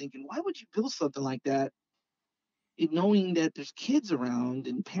mind, I'm thinking, why would you build something like that? knowing that there's kids around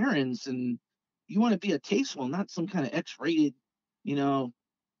and parents, and you want to be a tasteful, not some kind of X-rated, you know,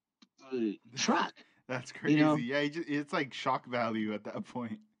 truck. That's You crazy. know, Yeah, it's like shock value at that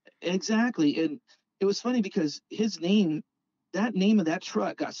point. exactly. And it was funny because his name, that name of that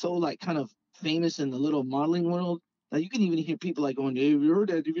truck, got so like kind of famous in the little modeling world that you can even hear people like going, "Hey, have you heard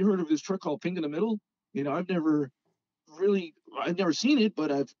that? Have you heard of this truck called Pink in the Middle?" You know, I've never seen it,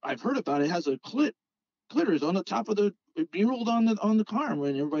 but I've heard about it. It has a clitters on the top of the muraled on the car, and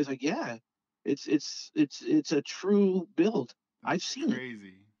everybody's like, "Yeah, it's a true build. I've That's seen it."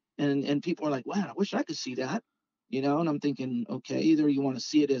 crazy. And people are like, "Wow, I wish I could see that." You know, and I'm thinking, okay, either you want to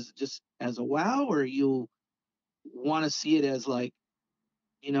see it as just as a wow, or you want to see it as like,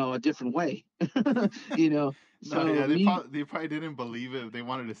 a different way. you know, No, so yeah, they me, probably they probably didn't believe it. They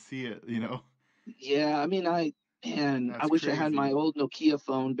wanted to see it. yeah, I mean, I That's wish I had my crazy. old Nokia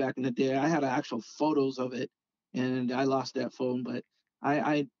phone back in the day. I had actual photos of it, and I lost that phone, but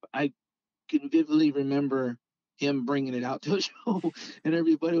I can vividly remember him bringing it out to a show, and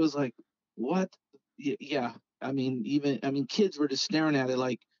everybody was like, "What?" Yeah, I mean, kids were just staring at it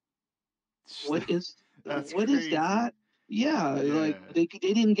like, "What is, That's what is crazy. that?" Yeah, Yeah. like they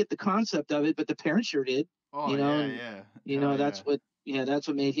didn't get the concept of it, but the parents sure did, Oh yeah, and yeah. Hell that's yeah. what, yeah, that's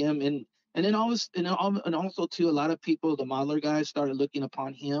what made him. And then always, and also too, a lot of people, the modeler guys, started looking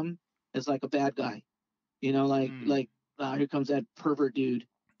upon him as like a bad guy. Mm. Here comes that pervert dude.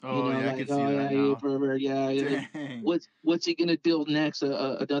 Oh yeah, I Like, can see oh that yeah, you now. pervert, yeah. And then Dang. what's he gonna build next?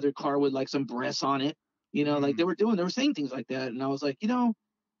 Another car with like some breasts on it. Like Mm. they were saying things like that, and I was like,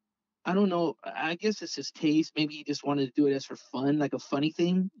 I don't know. I guess it's his taste. Maybe he just wanted to do it as for fun, like a funny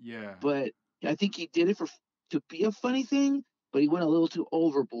thing. Yeah. But I think he did it to be a funny thing, but he went a little too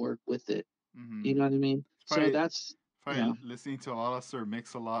overboard with it. Mm-hmm. You know what I mean? So Probably that's, probably yeah, listening to a lot of Sir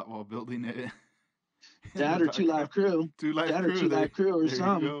Mix a lot while building it in the that or Two Live background. Crew, Two Life Crew. There, or there you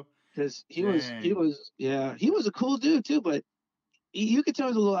some. go. Because Dang. yeah, he was a cool dude too. But you could tell he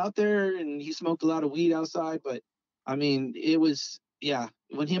was a little out there, and he smoked a lot of weed outside. But I mean, it was, yeah.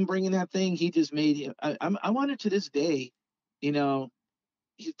 When him bringing that thing, he just made him. I wonder to this day, you know,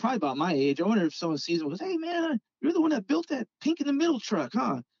 he's probably about my age. I wonder if someone sees him and goes, "Hey man, you're the one that built that Pink in the Middle truck,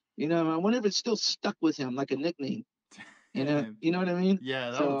 huh?" I wonder if it's still stuck with him like a nickname. Dang. You know what I mean?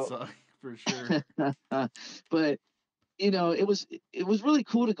 Yeah, that would So, suck for sure. but it was really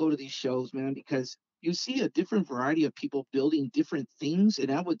cool to go to these shows, man, because you see a different variety of people building different things, and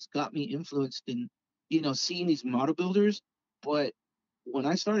that what's got me influenced in, seeing these model builders. But when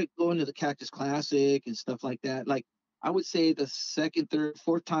I started going to the Cactus Classic and stuff like that, like I would say the second, third,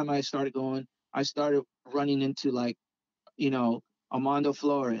 fourth time I started going, I started running into like, you know, Armando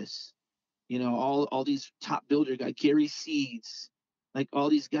Flores, all these top builder guys, Gary Seeds, like all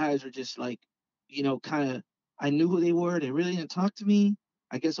these guys are just like, kind of, I knew who they were. They really didn't talk to me.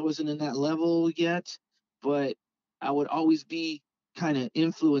 I guess I wasn't in that level yet, but I would always be kind of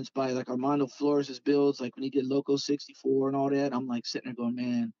influenced by like Armando Flores' builds, like when he did Loco 64 and all that. I'm like sitting there going,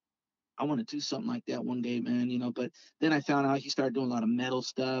 man, I want to do something like that one day, man. But then I found out he started doing a lot of metal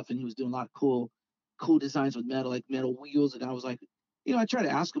stuff, and he was doing a lot of cool designs with metal, like metal wheels. And I was like, I tried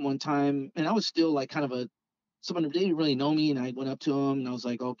to ask him one time, and I was still like kind of someone who didn't really know me. And I went up to him and I was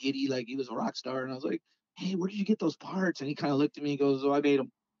like, all giddy, like he was a rock star. And I was like, "Hey, where did you get those parts?" And he kind of looked at me and goes, "Oh, I made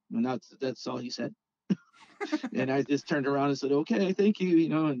them." And that's all he said. And I just turned around and said, "Okay, thank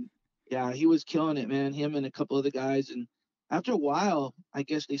you." And yeah, he was killing it, man. Him and a couple of the guys. And after a while, I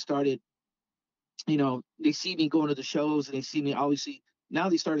guess they started, they see me going to the shows, and they see me obviously, now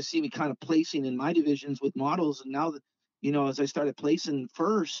they started to see me kind of placing in my divisions with models. And now that, as I started placing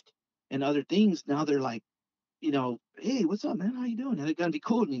first and other things, now they're like, "Hey, what's up, man? How you doing?" And they're gonna be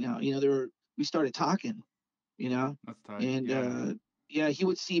cool with me now. We started talking, you know, That's tight. and Yeah. yeah, he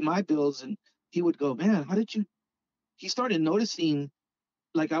would see my builds and he would go, "Man, how did you?" He started noticing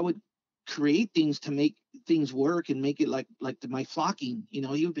like I would create things to make things work and make it my flocking.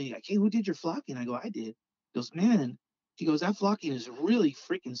 He would be like, "Hey, who did your flocking?" I go, "I did." He goes, "Man," he goes, "that flocking is really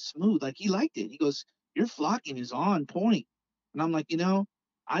freaking smooth." Like he liked it. He goes, "Your flocking is on point." And I'm like,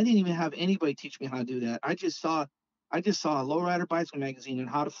 I didn't even have anybody teach me how to do that. I just saw a lowrider bicycle magazine and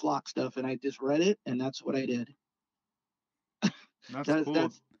how to flock stuff, and I just read it, and that's what I did. That's That cool.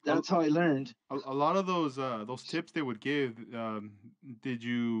 that's A, that's how I learned. a lot of those tips they would give. Did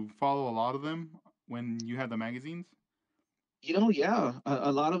you follow a lot of them when you had the magazines? Yeah,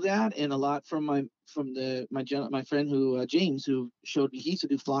 a lot of that, and a lot from my friend who James, who showed me. He used to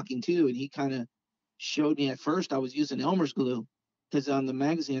do flocking too, and he kind of showed me. At first I was using Elmer's glue, because on the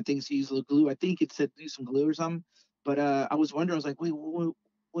magazine I think he used a little glue. I think it said do some glue or something. But I was wondering, I was like, wait,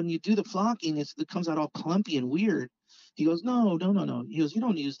 when you do the flocking, it comes out all clumpy and weird. He goes, no, no, no, no. He goes, you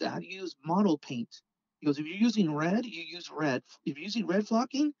don't use that. You use model paint. He goes, if you're using red, you use red. If you're using red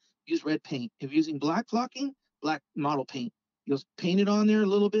flocking, use red paint. If you're using black flocking, black model paint. He goes, paint it on there a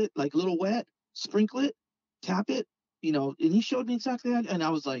little bit, like a little wet, sprinkle it, tap it, and he showed me exactly that. And I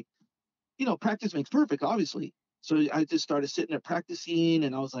was like, practice makes perfect, obviously. So I just started sitting there practicing,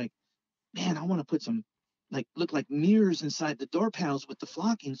 and I was like, man, I want to put some look like mirrors inside the door panels with the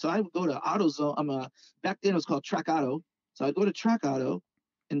flocking. So I would go to AutoZone. Back then it was called Track Auto. So I'd go to Track Auto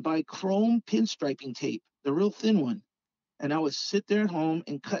and buy chrome pinstriping tape, the real thin one. And I would sit there at home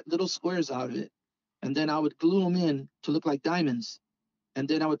and cut little squares out of it. And then I would glue them in to look like diamonds. And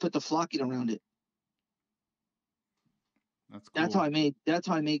then I would put the flocking around it. That's That's cool.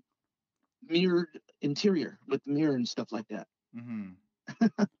 how I make mirrored interior with mirror and stuff like that. Mm-hmm.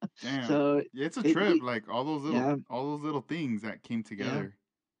 Damn. So Yeah, it's a trip. Like yeah, all those little things that came yeah, together.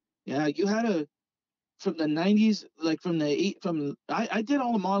 yeah. You had a from the 90s, like from the eight from I did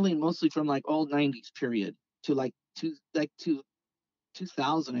all the modeling mostly from like all 90s period to like to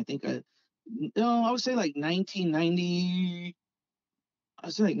 2000. I think no, I would say like 1990. I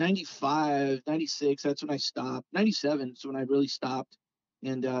would say like 95, 96. That's when I stopped. 97 is when I really stopped,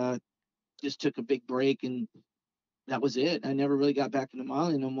 and just took a big break, and that was it. I never really got back into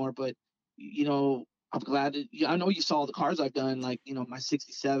modeling no more. But I'm glad that, I know you saw the cars I've done, like my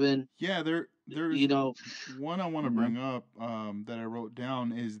 67. Yeah, there's You know, one I want to you know. bring up that I wrote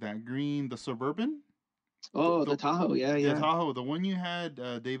down is that green, the Suburban, the Oh, the, the Tahoe, yeah, the yeah. Tahoe, the one you had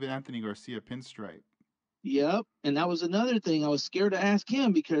David Anthony Garcia pinstripe. Yep. And that was another thing. I was scared to ask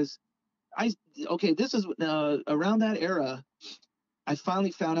him because I, okay, this is around that era, I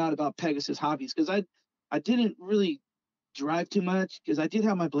finally found out about Pegasus hobbies because I didn't really drive too much because I did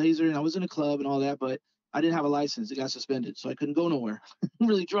have my Blazer and I was in a club and all that, but I didn't have a license. It got suspended. So I couldn't go nowhere,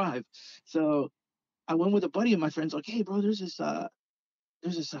 really drive. So I went with a buddy of my friends, like, hey, bro, this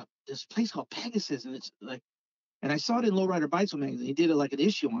place called Pegasus. And it's like, and I saw it in Lowrider Bicycle magazine. He did like an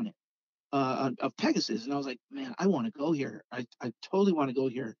issue on it. Of Pegasus, and I was like, man, I want to go here. I totally want to go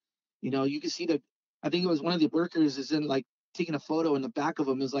here. You can see I think it was one of the workers is in like taking a photo, in the back of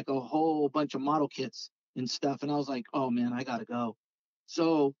them is like a whole bunch of model kits and stuff, and I was like, oh man, I gotta go.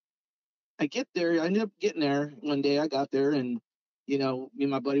 So I get there. I ended up getting there one day. I got there, and me and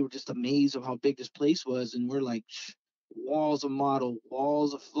my buddy were just amazed of how big this place was, and we're like, walls of model,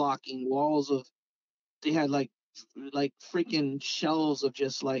 walls of flocking, walls of. They had like freaking shelves of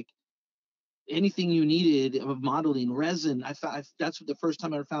just like anything you needed of modeling resin. That's the first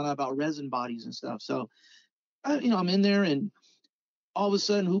time I ever found out about resin bodies and stuff. So I'm in there, and all of a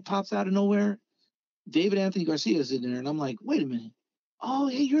sudden, who pops out of nowhere? David Anthony Garcia is in there, and I'm like, wait a minute. Oh,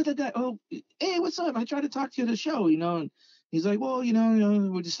 hey, you're the guy. Oh, hey, what's up? I tried to talk to you at the show, and he's like, well,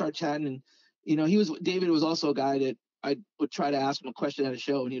 we just start chatting, and David was also a guy that I would try to ask him a question at a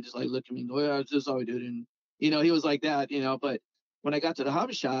show, and he'd just like look at me and go, yeah, this is all we do, and he was like that, but when I got to the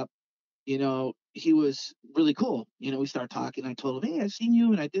hobby shop, he was really cool. We started talking. I told him, hey, I've seen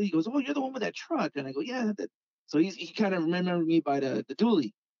you. And I did. He goes, oh, you're the one with that truck. And I go, yeah. So he kind of remembered me by the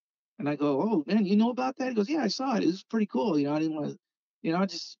dually. And I go, oh, man, you know about that? He goes, yeah, I saw it. It was pretty cool. I didn't want to, I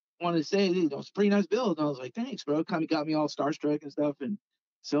just wanted to say, it's a pretty nice build. And I was like, thanks, bro. Kind of got me all starstruck and stuff. And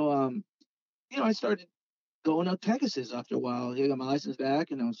so, I started going up Pegasus after a while. I got my license back,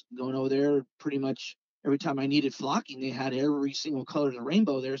 and I was going over there pretty much every time I needed flocking. They had every single color of the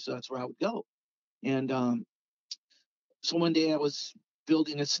rainbow there. So that's where I would go. And so one day I was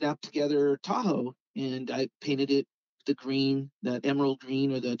building a snap together Tahoe, and I painted it the green, that emerald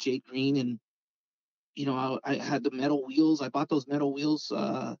green or the jade green. And, I had the metal wheels. I bought those metal wheels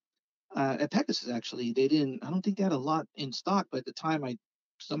at Pegasus, actually. I don't think they had a lot in stock, but at the time I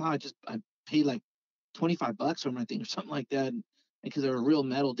paid like $25 for them, I think, or something like that. Because they were real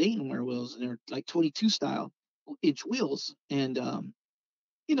metal Dayton wear wheels, and they're like 22 style inch wheels. And,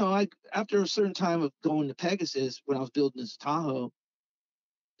 I after a certain time of going to Pegasus when I was building this Tahoe,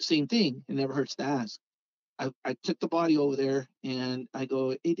 same thing. It never hurts to ask. I took the body over there and I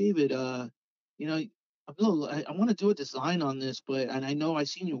go, hey David, I want to do a design on this, and I know I've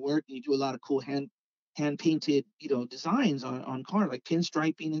seen your work and you do a lot of cool hand painted, designs on car, like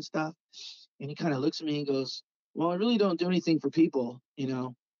pinstriping and stuff. And he kind of looks at me and goes, well, I really don't do anything for people,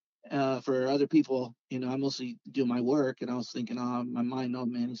 for other people, I mostly do my work. And I was thinking, oh, my mind, oh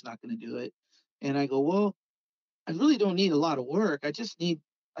man, he's not going to do it. And I go, well, I really don't need a lot of work. I just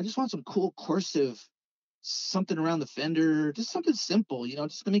want some cool cursive, something around the fender, just something simple,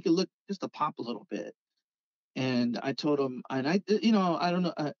 just to make it look, just to pop a little bit. And I told him, and I don't know,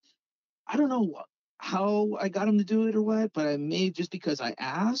 I don't know. how I got him to do it or what, but I made just because I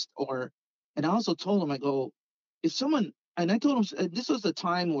asked. Or, and I also told him, I go, if someone, and I told him this was the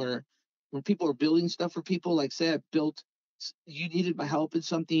time where when people were building stuff for people, like say I built, you needed my help in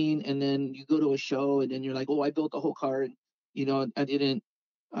something, and then you go to a show, and then you're like, oh, I built the whole car, and I didn't,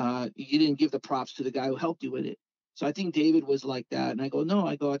 you didn't give the props to the guy who helped you with it. So I think David was like that, and I go, no,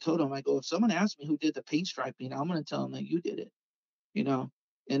 I told him, I go, if someone asks me who did the paint striping, I'm gonna tell them that you did it, you know.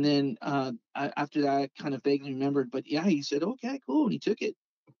 And then after that, I kind of vaguely remembered, but yeah, he said, okay, cool, and he took it.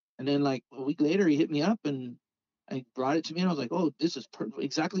 And then like a week later, he hit me up and I brought it to me, and I was like, oh, this is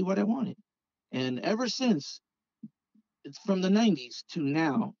exactly what I wanted. And ever since, it's from the '90s to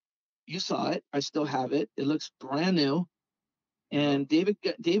now. You saw it. I still have it. It looks brand new. Yep. And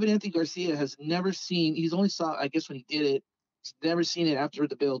David Anthony Garcia has never seen. He's only saw, I guess, when he did it. He's never seen it after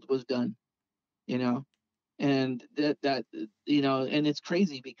the build was done. You know, and and it's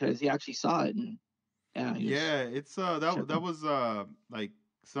crazy because he actually saw it, and yeah, he was. Yeah, it's that was like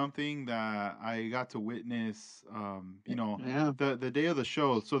something that I got to witness. Yeah. The day of the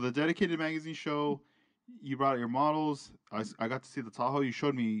show. So the dedicated magazine show, you brought your models. I got to see the Tahoe. You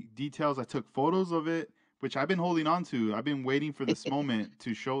showed me details. I took photos of it, which I've been holding on to. I've been waiting for this moment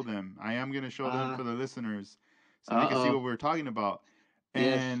to show them. I am gonna show them uh for the listeners, so they can see oh. what we were talking about.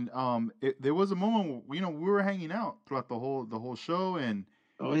 Yes. And there was a moment where, we were hanging out throughout the whole show, and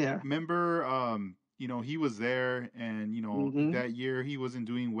Oh yeah. remember, he was there, and Mhm. that year he wasn't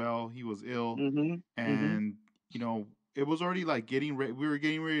doing well. He was ill, Mhm. Mhm. and it was already like getting ready. We were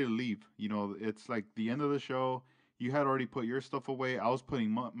getting ready to leave. It's like the end of the show. You had already put your stuff away. I was putting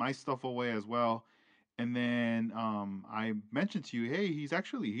my stuff away as well. And then I mentioned to you, hey, he's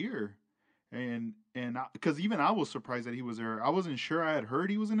actually here. And because even I was surprised that he was there. I wasn't sure. I had heard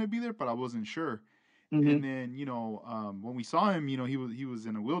he was gonna be there, but I wasn't sure. And Mhm. then when we saw him, he was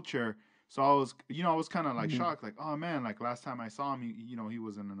in a wheelchair. So I was kind of like Mhm. shocked, like, oh man, like last time I saw him, he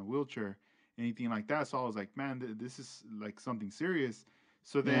wasn't in a wheelchair, anything like that. So I was like, man, this is like something serious.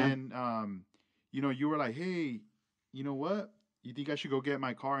 So Yeah. then you were like, hey, you know what? You think I should go get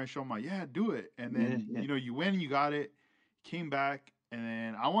my car and show him? Like, yeah, do it. And Yeah. then Yeah. you went and you got it, came back, and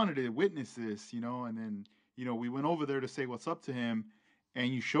then I wanted to witness this, and then we went over there to say what's up to him,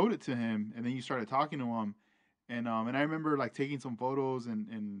 and you showed it to him, and then you started talking to him, and I remember like taking some photos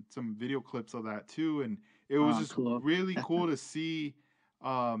and some video clips of that too, and it was Oh, just cool. really cool to see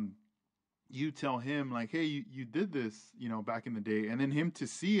um you tell him like, hey, you did this, back in the day, and then him to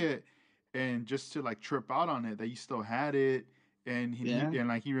see it and just to like trip out on it that you still had it, and Yeah.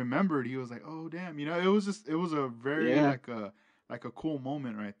 like he remembered, he was like, oh damn, it was a very Yeah. like a cool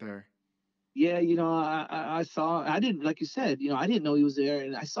moment right there. Yeah. I saw. I didn't, like you said. I didn't know he was there,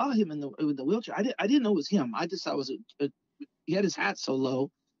 and I saw him in the wheelchair. I didn't know it was him. I just thought it was he had his hat so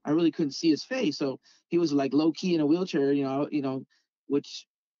low, I really couldn't see his face. So he was like low key in a wheelchair. Which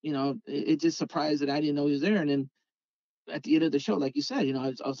it just surprised that I didn't know he was there. And then at the end of the show, like you said,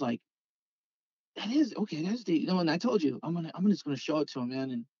 I was like, that is okay. That's the And I told you, I'm just gonna show it to him,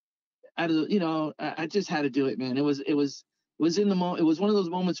 man. And out of I just had to do it, man. It was in the moment. It was one of those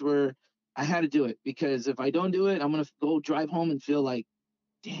moments where I had to do it, because if I don't do it, I'm gonna go drive home and feel like,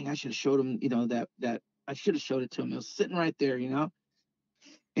 dang, I should have showed him. That I should have showed it to him. It was sitting right there.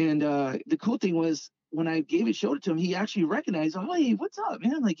 And the cool thing was, when I showed it to him, he actually recognized, oh, hey, what's up,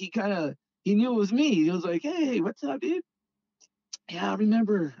 man? Like he knew it was me. He was like, hey, what's up, dude? Yeah, I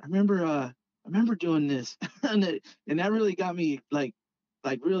remember doing this. And that really got me like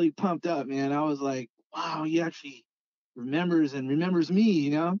really pumped up, man. I was like, wow, he actually remembers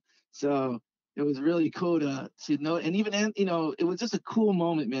me. So it was really cool to know. And even it was just a cool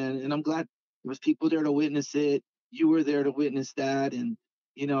moment, man. And I'm glad there was people there to witness it. You were there to witness that. And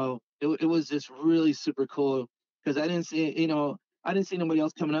it was just really super cool, because I didn't see nobody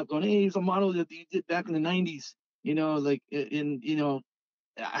else coming up going, hey, here's a model that you did back in the '90s. Like in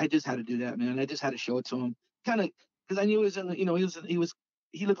I just had to do that, man. I just had to show it to him, kind of, because I knew he was in the,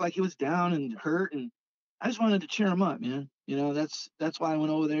 he looked like he was down and hurt, and I just wanted to cheer him up, man. That's why I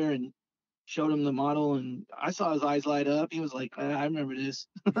went over there and showed him the model, and I saw his eyes light up. He was like, I remember this.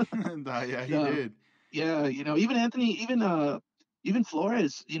 Nah, yeah, he So did. yeah, even Anthony, even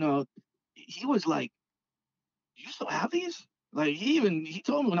Flores, he was like, you still have these? Like he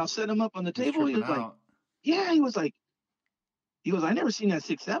told me when I set him up on the He's table, he tripping was like, out. yeah, he goes, I never seen that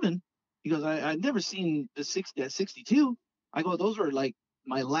 6.7. He goes, I never seen that 62. I go, those were like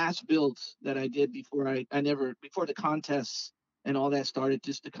my last builds that I did before the contests and all that started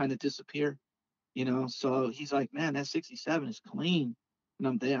just to kind of disappear. So he's like, man, that 67 is clean. And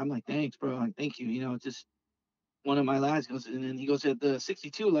I'm there. I'm like, thanks, bro. Like, thank you. It's just one of my last. He goes, and then he goes at the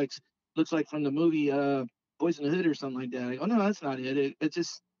 62, like looks like from the movie Boys in the Hood or something like that. I go, no, that's not it. It's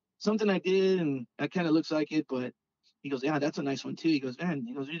just something I did, and that kind of looks like it. But he goes, yeah, that's a nice one too. He goes, man,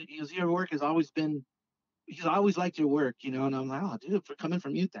 your work has always been. He's always liked your work, and I'm like, oh, dude, for coming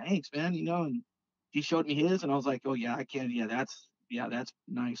from you, thanks, man. And he showed me his, and I was like, oh yeah, I can, yeah, that's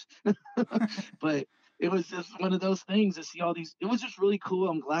nice. But it was just one of those things to see all these. It was just really cool.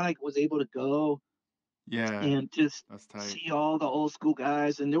 I'm glad I was able to go Yeah, and just that's tight. see all the old school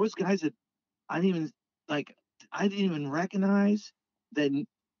guys. And there was guys that I didn't even like. I didn't even recognize that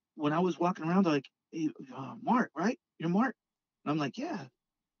when I was walking around. They're like, hey, Mark, right? You're Mark. And I'm like, yeah.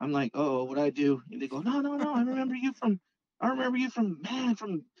 I'm like, oh, what I do? And they go, no, no, no. I remember you from man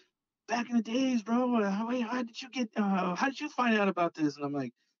from back in the days, bro. Wait, how did you get? How did you find out about this? And I'm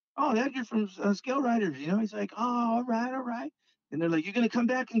like, oh, yeah, you're from Scale Riders. He's like, oh, all right, all right. And they're like, you're gonna come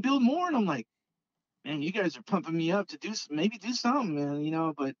back and build more? And I'm like, man, you guys are pumping me up to maybe do something,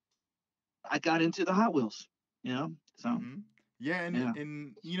 man. But I got into the Hot Wheels, you know. So Mm-hmm. Yeah, yeah,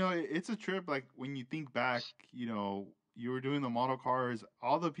 and it's a trip. Like when you think back, you were doing the model cars,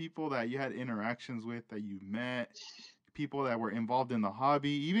 all the people that you had interactions with, that you met, people that were involved in the hobby,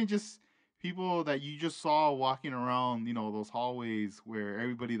 even just people that you just saw walking around, those hallways where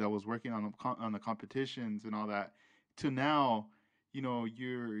everybody that was working on on the competitions and all that. To now,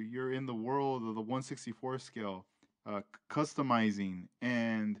 you're in the world of the 164 scale, customizing,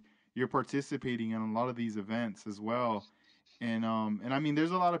 and you're participating in a lot of these events as well. And I mean,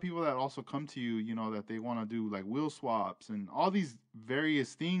 there's a lot of people that also come to you, that they want to do like wheel swaps and all these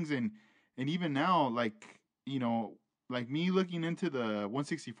various things. And even now, like, like me looking into the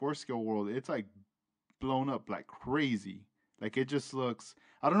 164 scale world, it's like blown up like crazy. Like it just looks,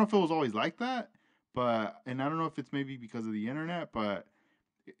 I don't know if it was always like that, and I don't know if it's maybe because of the internet, but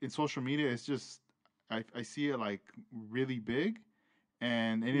in social media, it's just, I see it like really big.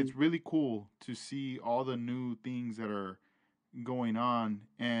 And mm, it's really cool to see all the new things that are going on.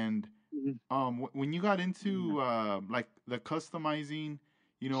 And mm, when you got yeah. into like the customizing,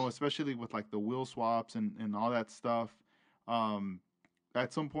 especially with like the wheel swaps and all that stuff, um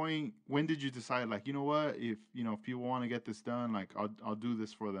at some point, when did you decide, like, you know what, if people want to get this done, like I'll do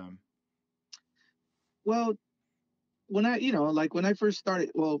this for them? Well, when like when I first started,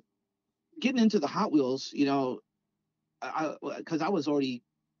 well, getting into the Hot Wheels, because I was already,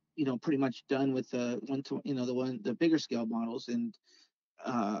 pretty much done with the the bigger scale models, and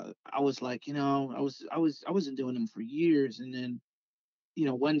I was like, I wasn't doing them for years, and then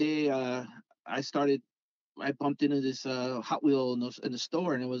one day I started I bumped into this Hot Wheel in the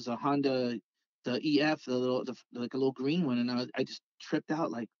store, and it was a Honda, the EF, like a little green one, and I just tripped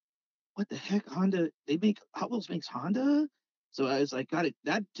out like, what the heck, Honda? They make Hot Wheels makes Honda. So I was like, got it.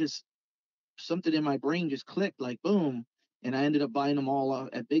 That just something in my brain just clicked, like boom, and I ended up buying them all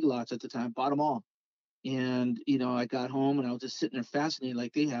at Big Lots at the time. Bought them all, and I got home and I was just sitting there fascinated,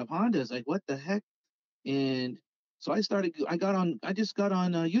 like they have Hondas, like what the heck? And so I just got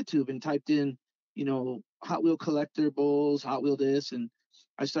on YouTube and typed in, Hot Wheel collectibles, Hot Wheel this, and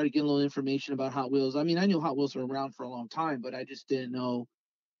I started getting a little information about Hot Wheels. I mean, I knew Hot Wheels were around for a long time, but I just didn't know,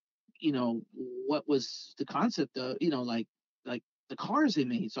 what was the concept of, like the cars they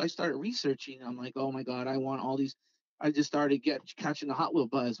made. So I started researching. I'm like, oh my god, I want all these. I just started catching the Hot Wheel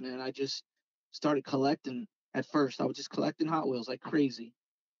buzz, man. I just started collecting. At first, I was just collecting Hot Wheels like crazy,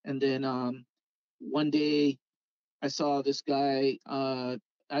 and then one day I saw this guy.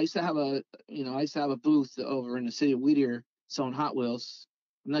 I used to have a booth over in the city of Whittier selling Hot Wheels.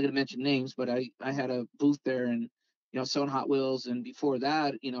 I'm not going to mention names, but I had a booth there and, selling Hot Wheels. And before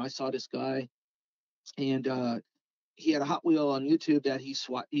that, I saw this guy, and he had a Hot Wheel on YouTube that he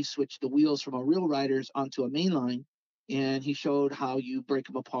switched the wheels from a real riders onto a mainline, and he showed how you break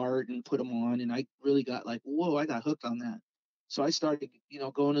them apart and put them on. And I really got like, whoa, I got hooked on that. So I started,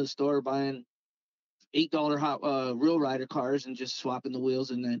 going to the store buying $8 hot real rider cars and just swapping the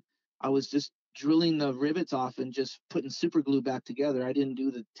wheels, and then I was just drilling the rivets off and just putting super glue back together. I didn't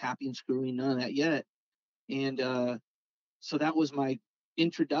do the tapping, screwing, none of that yet. And so that was my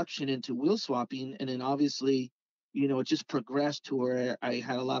introduction into wheel swapping. And then obviously, it just progressed to where I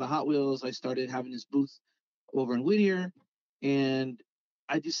had a lot of Hot Wheels. I started having this booth over in Whittier, and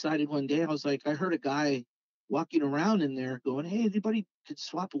I decided one day, I was like, I heard a guy walking around in there going, hey, anybody could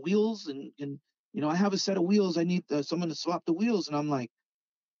swap wheels? And I have a set of wheels. I need someone to swap the wheels. And I'm like,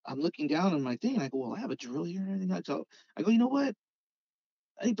 I'm looking down on my thing, and I go, well, I have a drill here and everything. So I go, you know what?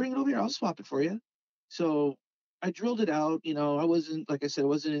 Hey, bring it over here. I'll swap it for you. So I drilled it out. I wasn't, like I said, I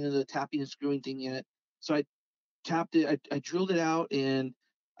wasn't into the tapping and screwing thing yet. So I tapped it. I drilled it out, and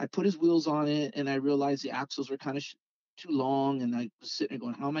I put his wheels on it, and I realized the axles were kind of too long, and I was sitting there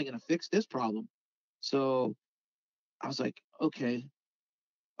going, how am I going to fix this problem? So I was like, okay,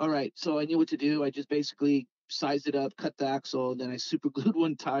 all right. So I knew what to do. I just basically sized it up, cut the axle, then I super glued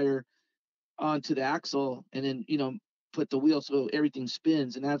one tire onto the axle, and then put the wheel so everything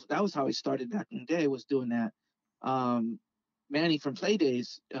spins. And that was how I started back in the day, was doing that. Um, Manny from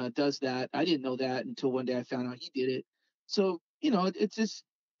Playdays does that. I didn't know that until one day I found out he did it. So it's just,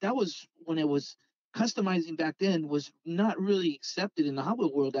 that was when it was customizing back then, was not really accepted in the Hot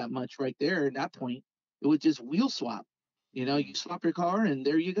Wheel world that much. Right there at that point, it was just wheel swap. You swap your car and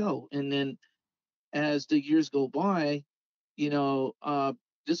there you go. And then as the years go by, you know, uh,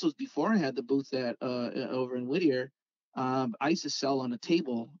 this was before I had the booth at over in Whittier. I used to sell on a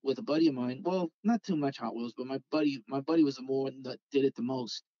table with a buddy of mine. Well, not too much Hot Wheels, but my buddy was the one that did it the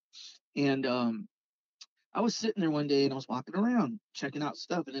most. And I was sitting there one day and I was walking around checking out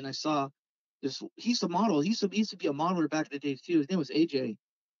stuff, and then I saw this. He's a model. He used to be a modeler back in the day too. His name was AJ,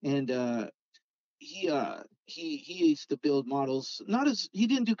 and he used to build models. Not as He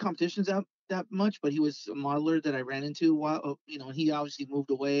didn't do competitions that much, but he was a modeler that I ran into while and he obviously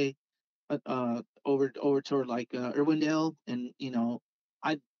moved away over toward like Irwindale, and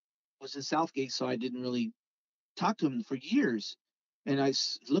I was in Southgate, so I didn't really talk to him for years. And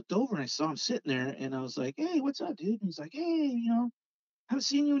looked over and I saw him sitting there, and I was like, "Hey, what's up, dude?" And he's like, "Hey, haven't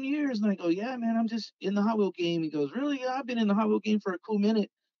seen you in years." And I go, "Yeah, man, I'm just in the Hot Wheel game." He goes, "Really? Yeah, I've been in the Hot Wheel game for a cool minute."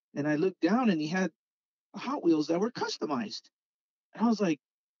 And I looked down and he had Hot Wheels that were customized. And I was like,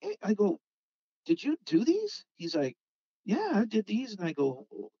 hey, I go, "Did you do these?" He's like, "Yeah, I did these." And I go,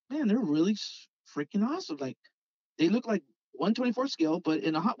 "Man, they're really freaking awesome. Like, they look like 124 scale, but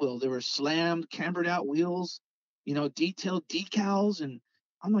in a Hot Wheel. They were slammed, cambered out wheels, detailed decals." And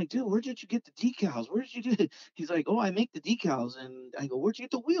I'm like, "Dude, where did you get the decals? Where did you do it?" He's like, "Oh, I make the decals." And I go, "Where'd you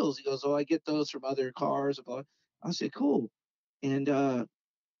get the wheels?" He goes, "Oh, I get those from other cars." I say, "Cool." And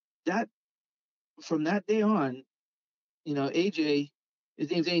that from that day on, AJ, his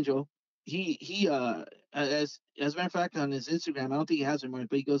name's Angel. As a matter of fact, on his Instagram, I don't think he has it anymore,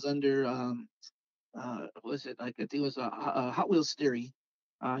 but he goes under what was it, like, I think it was a Hot Wheels Theory.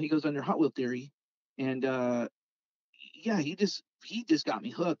 He goes under Hot Wheel Theory, and yeah, he just got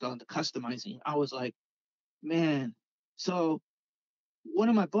me hooked on the customizing. I was like, man. So one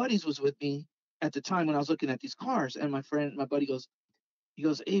of my buddies was with me at the time when I was looking at these cars, and my buddy goes, he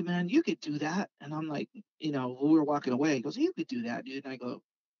goes, "Hey man, you could do that." And I'm like, we were walking away. He goes, "You could do that, dude." And I go,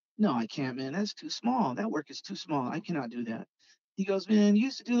 "No, I can't, man. That's too small. That work is too small. I cannot do that." He goes, "Man, you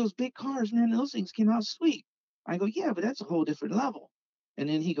used to do those big cars, man. Those things came out sweet." I go, "Yeah, but that's a whole different level." And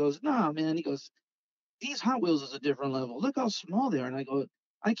then he goes, "Nah, man." He goes, "These Hot Wheels is a different level. Look how small they are." And I go,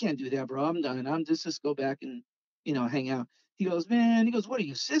 "I can't do that, bro. I'm done. I'm just go back and, hang out." He goes, "Man," he goes, "What are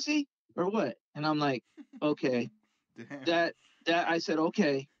you, sissy or what?" And I'm like, okay, Damn. that, I said,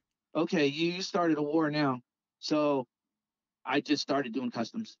 okay, okay, you started a war now. So I just started doing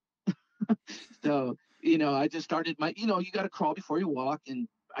customs. So, I just started you got to crawl before you walk. And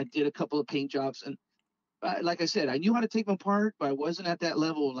I did a couple of paint jobs. And like I said, I knew how to take them apart, but I wasn't at that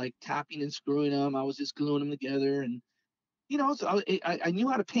level, like tapping and screwing them. I was just gluing them together. And, so I knew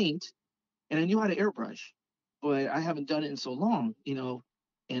how to paint and I knew how to airbrush, but I haven't done it in so long,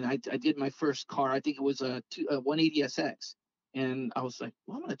 And I did my first car. I think it was a 180 SX. And I was like,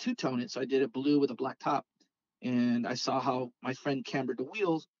 well, I'm going to two tone it. So I did it blue with a black top. And I saw how my friend cambered the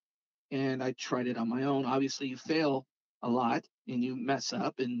wheels, and I tried it on my own. Obviously, you fail a lot and you mess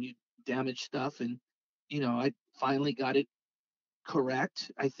up and you damage stuff. And, I finally got it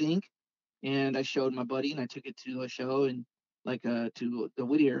correct, I think. And I showed my buddy and I took it to a show, and like to the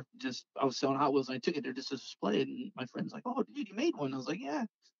Whittier. Just I was selling Hot Wheels and I took it there just to display it. And my friend's like, "Oh, dude, you made one." I was like, "Yeah,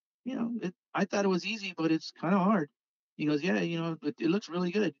 I thought it was easy, but it's kind of hard." He goes, "Yeah, but it looks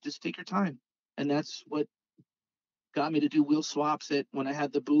really good. Just take your time." And that's what got me to do wheel swaps. At when I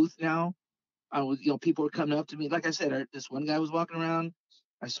had the booth now, I was, people were coming up to me. Like I said, this one guy was walking around.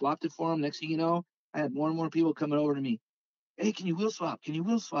 I swapped it for him. Next thing you know, I had more and more people coming over to me. "Hey, can you wheel swap? Can you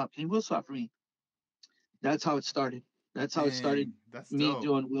wheel swap? Can you wheel swap for me?" That's how it started. That's how it started. Dang, that's Me dope.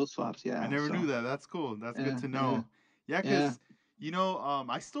 doing wheel swaps. I Yeah. never knew So that. That's cool. That's good yeah, to yeah, know. Yeah, yeah. cause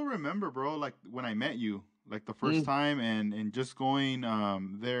I still remember, bro. Like when I met you, like the first Mm, time, and just going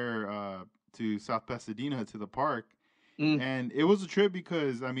there to South Pasadena to the park, mm, and it was a trip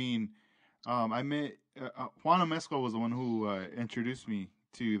because I met Juan Amezcua was the one who introduced me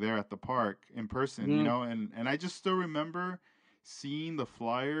to there at the park in person, mm, and I just still remember seeing the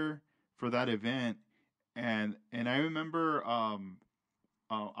flyer for that event, and I remember I'm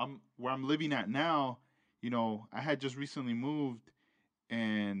where I'm living at now. I had just recently moved,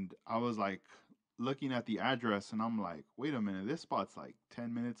 and I was like looking at the address, and I'm like, wait a minute, this spot's like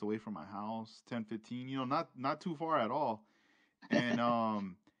 10 minutes away from my house, 10, 15, not too far at all. And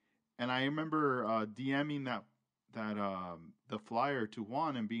and I remember DMing that the flyer to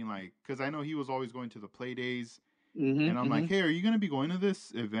Juan and being like, because I know he was always going to the play days, and I'm like, Mm-hmm. hey, are you gonna be going to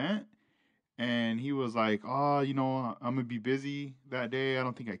this event? And he was like, oh, I'm gonna be busy that day. I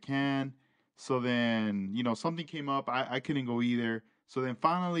don't think I can. So then, something came up. I couldn't go either. So then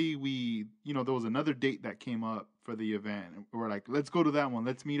finally there was another date that came up for the event. And we're like, let's go to that one.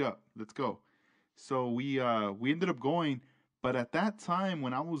 Let's meet up. Let's go. So we ended up going, but at that time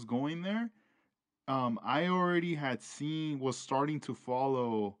when I was going there, I already was starting to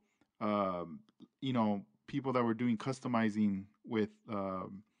follow, people that were doing customizing with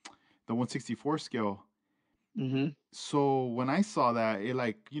the 164 scale. Mm-hmm. So when I saw that,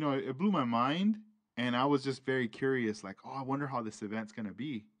 it blew my mind, and I was just very curious, like, oh, I wonder how this event's gonna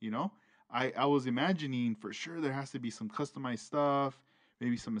be. I was imagining for sure there has to be some customized stuff,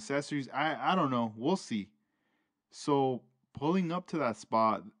 maybe some accessories. I don't know. We'll see. So pulling up to that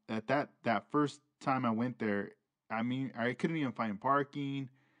spot at that first time I went there, I mean, I couldn't even find parking.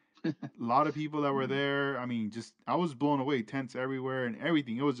 A lot of people that were there. I mean, just I was blown away. Tents everywhere and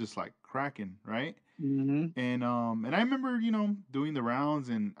everything. It was just like cracking, right? Mm-hmm. And I remember, doing the rounds,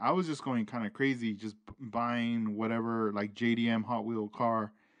 and I was just going kind of crazy, just buying whatever like JDM Hot Wheel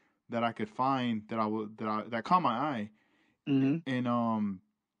car that I could find that caught my eye. Mm-hmm.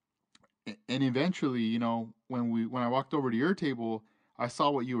 And eventually, when I walked over to your table, I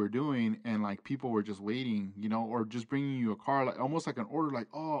saw what you were doing, and like people were just waiting, or just bringing you a car, like almost like an order, like,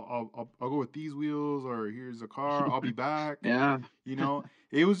 oh, I'll go with these wheels, or here's a car, I'll be back. Yeah. you know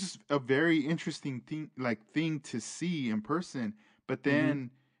it was just a very interesting thing to see in person. But Mm-hmm.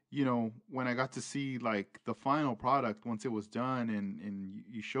 then, when I got to see like the final product once it was done, and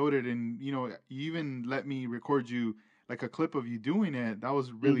you showed it, and you even let me record you like a clip of you doing it. That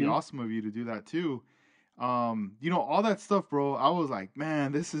was really Mm-hmm. awesome of you to do that too. All that stuff, bro. I was like,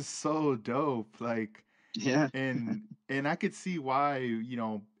 man, this is so dope. Like, Yeah. and I could see why,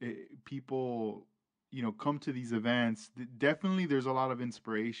 people, come to these events. Definitely there's a lot of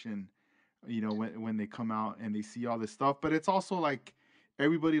inspiration, when they come out and they see all this stuff. But it's also like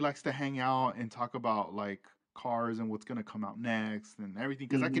everybody likes to hang out and talk about like cars and what's going to come out next and everything,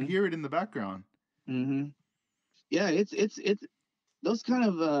 because I could Mm-hmm. hear it in the background. Mm-hmm. Yeah. It's those kind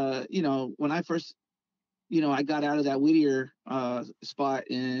of when I first I got out of that Whittier spot,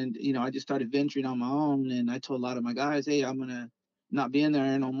 and I just started venturing on my own, and I told a lot of my guys, hey, I'm gonna not be in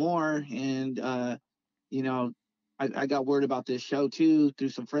there no more. And you know, I got word about this show too through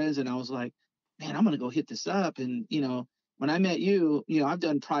some friends, and I was like, man, I'm gonna go hit this up. And when I met you, I've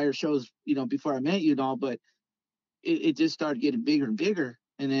done prior shows, before I met you and all, but it just started getting bigger and bigger,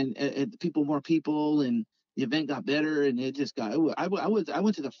 and then more people, and the event got better, and it just got. I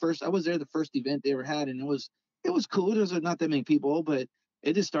went to the first. I was there the first event they ever had, and it was cool. There was not that many people, but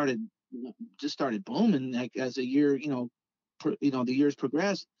it just started booming like as the year the years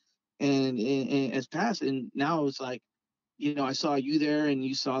progressed, and as passed, and now it's like I saw you there, and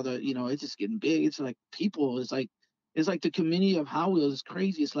you saw it's just getting big. It's like people. It's like the community of Hot Wheels is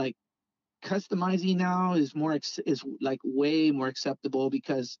crazy. It's like customizing now is like way more acceptable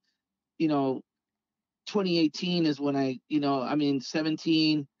because you know 2018 is when I mean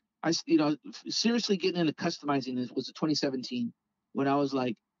 17 seriously getting into customizing was 2017 when I was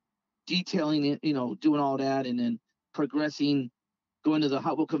like detailing it, doing all that, and then progressing, going to the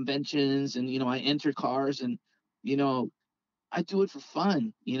Hot Wheel conventions, and I enter cars, and you know I do it for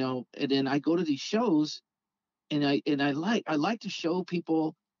fun, and then I go to these shows, and I like to show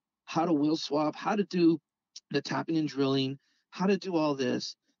people how to wheel swap, how to do the tapping and drilling, how to do all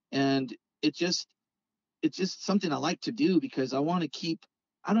this, and it just it's just something I like to do because I want to keep.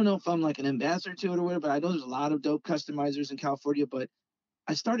 I don't know if I'm like an ambassador to it or whatever, but I know there's a lot of dope customizers in California. But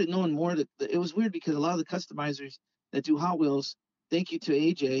I started knowing more that it was weird because a lot of the customizers that do Hot Wheels, thank you to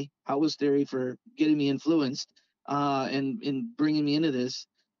AJ Hot Wheels Theory for getting me influenced and bringing me into this.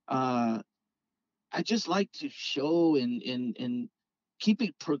 Uh, I just like to show and keep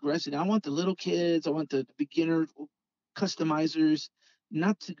it progressing. I want the little kids, I want the beginner customizers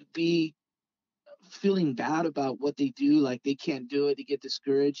not to be feeling bad about what they do, like they can't do it, they get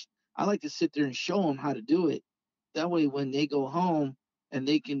discouraged. I like to sit there and show them how to do it. That way, when they go home and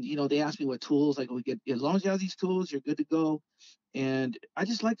they can, they ask me what tools, like we get, as long as you have these tools, you're good to go. And I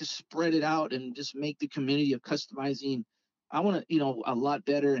just like to spread it out and just make the community of customizing. I want to, a lot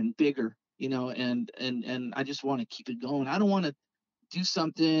better and bigger, and I just want to keep it going. I don't want to do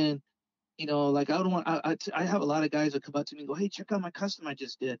something, like I don't want. I have a lot of guys that come up to me and go, "Hey, check out my custom I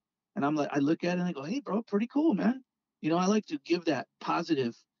just did." And I'm like, I look at it and I go, hey, bro, pretty cool, man. I like to give that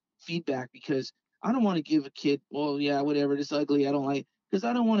positive feedback because I don't want to give a kid, well, yeah, whatever, it's ugly. I don't like, because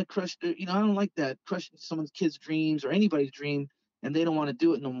I don't want to crush I don't like that, crushing someone's kid's dreams or anybody's dream and they don't want to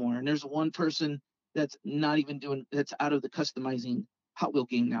do it no more. And there's one person that's not even doing, that's out of the customizing Hot Wheel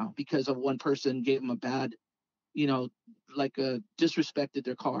game now because of one person gave them a bad, you know, like disrespected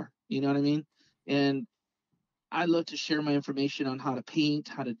their car. You know what I mean? And I love to share my information on how to paint,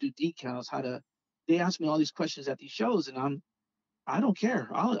 how to do decals, how to. They ask me all these questions at these shows, and I don't care.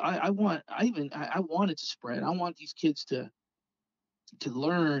 I want it to spread. I want these kids to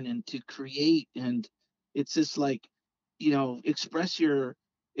learn and to create, and it's just like, express your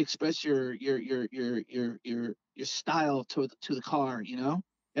style to the car.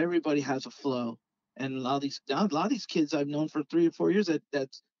 Everybody has a flow, and a lot of these kids I've known for 3 or 4 years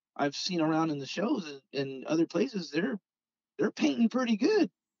that's I've seen around in the shows and other places, they're painting pretty good,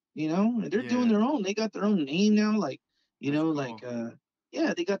 and they're doing Yeah, their own. They got their own name now, like, that's like cool.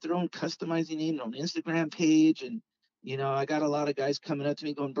 yeah, they got their own customizing name, their own Instagram page, and I got a lot of guys coming up to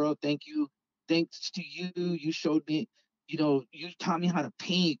me going, bro, thank you, thanks to you, you showed me, you taught me how to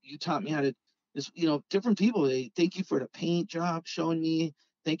paint, you taught me how to this, different people. They thank you for the paint job, showing me,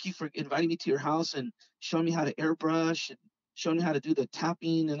 thank you for inviting me to your house and showing me how to airbrush and showing me how to do the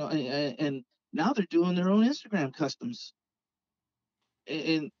tapping and now they're doing their own Instagram customs.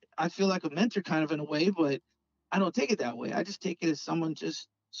 And I feel like a mentor kind of in a way, but I don't take it that way. I just take it as someone just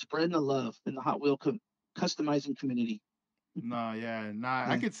spreading the love in the Hot Wheel customizing community. Nah, yeah, nah.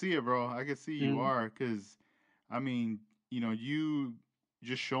 I Yeah. could see it, bro. I could see you Mm-hmm. are, cause, I mean, you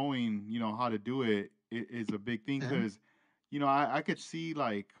just showing, how to do it is a big thing, Yeah. cause, I could see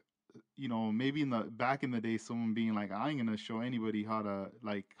like, maybe in the back in the day, someone being like, I ain't gonna show anybody how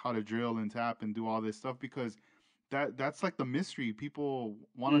to drill and tap and do all this stuff because that's like the mystery. People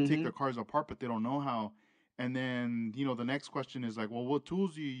want to take Mm-hmm. their cars apart, but they don't know how. And then the next question is like, well, what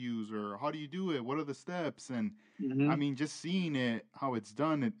tools do you use, or how do you do it? What are the steps? And I Mm-hmm. mean, just seeing it how it's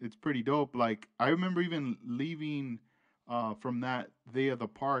done, it's pretty dope. Like I remember even leaving from that day of the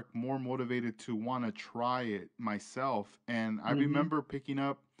park more motivated to want to try it myself. And I Mm-hmm. remember picking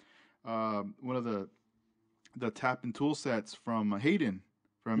up one of the tap and tool sets from Hayden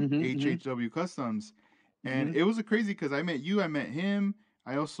from Mm-hmm. HHW Customs, and Mm-hmm. it was a crazy because I met you, I met him.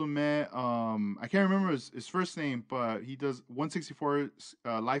 I also met I can't remember his first name, but he does 164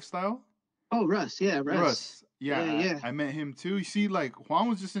 lifestyle. Oh, Russ. Yeah, Russ. Russ, Yeah, yeah, yeah. I met him too. You see, like Juan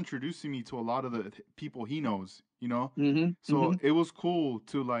was just introducing me to a lot of the people he knows, Mm-hmm. So Mm-hmm. it was cool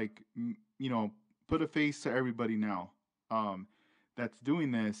to like, put a face to everybody now, that's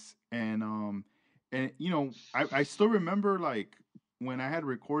doing this, and I still remember like when I had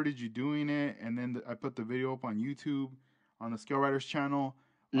recorded you doing it, and then I put the video up on YouTube on the Scale Riders channel.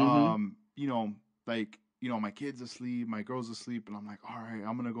 Mm-hmm. Like my kid's asleep, my girl's asleep, and I'm like, all right,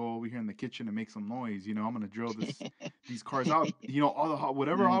 I'm gonna go over here in the kitchen and make some noise. I'm gonna drill these cars out. All the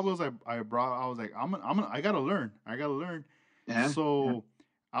whatever Hot Nice. Wheels I brought, I was like, I gotta learn. I gotta learn. Yeah. Yeah. So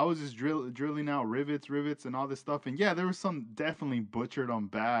I was just drilling out rivets, and all this stuff. And yeah, there was some definitely butchered on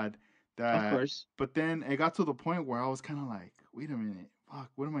bad Of that, course. but then it got to the point where I was kind of like, wait a minute, fuck,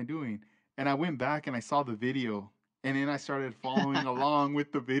 what am I doing? And I went back and I saw the video, and then I started following along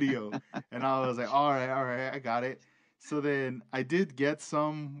with the video, and I was like, all right, I got it. So then I did get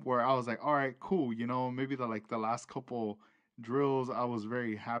some where I was like, all right, cool. Maybe the last couple drills I was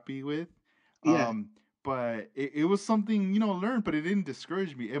very happy with. Yeah. Um, but it was something learned, but it didn't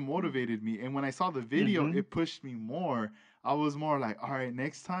discourage me, it motivated me, and when I saw the video Mm-hmm. it pushed me more. I was more like, all right,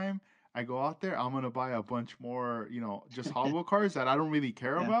 next time I go out there, I'm gonna buy a bunch more, just Hot Wheel cars that I don't really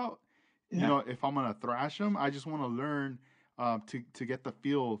care Yeah. about. Yeah. If I'm gonna thrash them, I just want to learn, to get the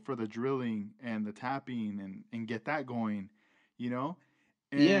feel for the drilling and the tapping, and get that going, you know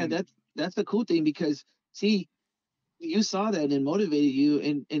Yeah. and That's the cool thing because see, you saw that and motivated you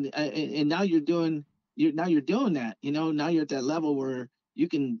and now you're doing that, now you're at that level where you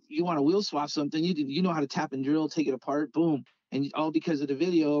want to wheel swap something, you know how to tap and drill, take it apart, boom, and all because of the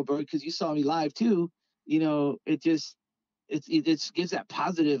video, bro, because you saw me live too. It just it gives that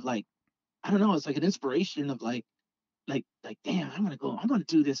positive, like, I don't know, it's like an inspiration of like damn, I'm gonna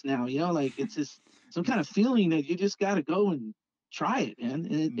do this now, like it's just some kind of feeling that you just got to go and try it, man,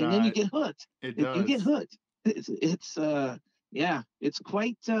 and then you nah, get hooked. it You get does. hooked. It's yeah, it's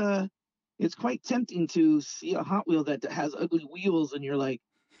quite tempting to see a Hot Wheel that has ugly wheels, and you're like,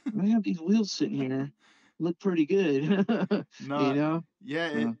 I have these wheels sitting here, look pretty good. you No, know. yeah,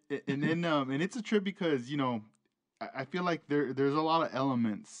 Uh, and then and it's a trip because I feel like there's a lot of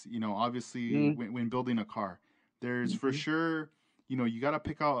elements. Obviously mm, when building a car, there's for mm-hmm, sure you got to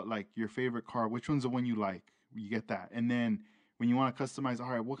pick out like your favorite car. Which one's the one you like? You get that. And then when you want to customize, all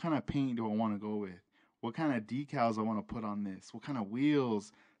right, what kind of paint do I want to go with? What kind of decals I want to put on this? What kind of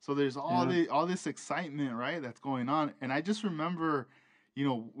wheels? So there's Yeah. all this excitement, right? That's going on. And I just remember,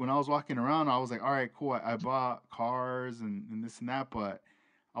 when I was walking around, I was like, all right, cool. I bought cars and this and that, but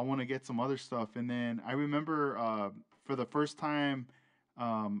I want to get some other stuff. And then I remember for the first time,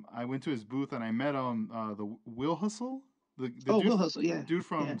 I went to his booth and I met him, the Will Hustle, the Oh, dude Wheel Hustle. Yeah. dude Yeah.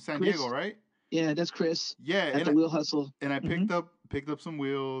 from San Diego, Chris. right? Yeah, that's Chris Yeah, at the Wheel Hustle. and I Hmm. picked up some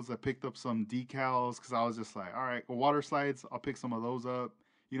wheels. I picked up some decals because I was just like, all right, well, water slides. I'll pick some of those up.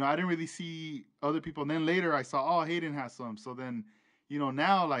 I didn't really see other people. And then later I saw, oh, Hayden has some. So then,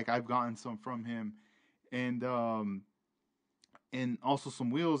 now like I've gotten some from him, and and also some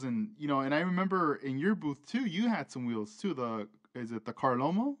wheels, and I remember in your booth too, you had some wheels too. Is it the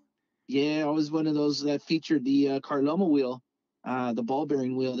Carlomo? Yeah, I was one of those that featured the Carloma wheel, the ball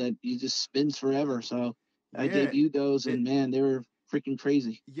bearing wheel that you just spins forever. So I Yeah, debuted those, it, and man, they were freaking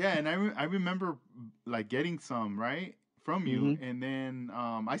crazy. yeah, and I remember like getting some right from you, Hmm. and then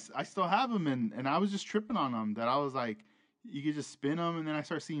I still have them, and I was just tripping on them that I was like, you could just spin them, and then I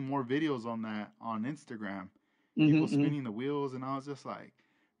started seeing more videos on that on Instagram, Hmm. people Hmm. spinning the wheels, and I was just like,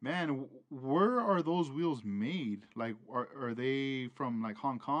 man, where are those wheels made? Like, are they from like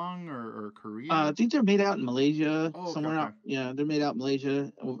Hong Kong or I Korea? think they're made out in Malaysia, Oh, okay, somewhere okay. out. Yeah, they're made out in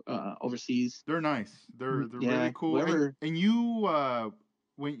Malaysia, overseas. They're nice. They're really Yeah, cool. whoever. And you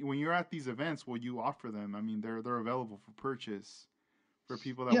when you're at these events, will you offer them? I mean, they're available for purchase for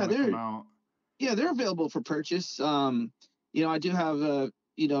people that Yeah, want to come out. they're available for purchase. I do have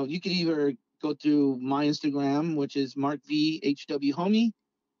you could either go through my Instagram, which is Mark VHW Homie,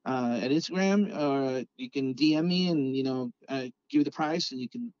 at Instagram, or you can DM me and give you the price, and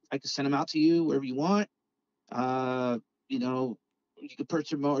I can send them out to you wherever you want. Uh, you know, you could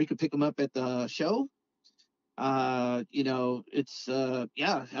purchase them or you could pick them up at the show. It's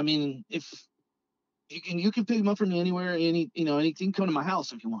yeah. I mean, if you can pick them up from me anywhere, anything. Come to my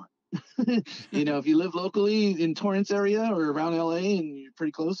house if you want. If you live locally in Torrance area or around LA and you're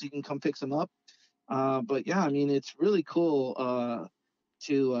pretty close, you can come pick some up. But yeah, I mean, it's really cool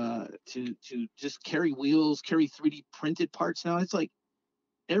to just carry wheels, carry 3D printed parts now. It's like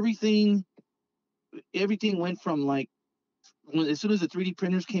everything everything went from like as soon as the 3D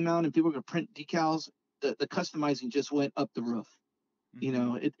printers came out and people were gonna print decals, the customizing just went up the roof.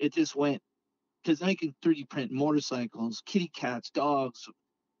 Hmm. It just went because now you can 3D print motorcycles, kitty cats, dogs,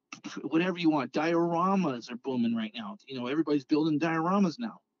 whatever you want. Dioramas are booming right now. Everybody's building dioramas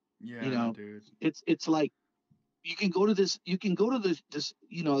now. You Yeah, know, dude. it's like you can go to this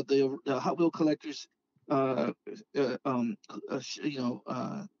the Hot Wheel collectors uh, uh um you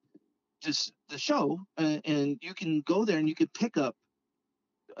know just the show, and you can go there and you can pick up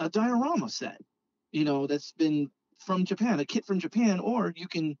a diorama set that's been from Japan, a kit from Japan, or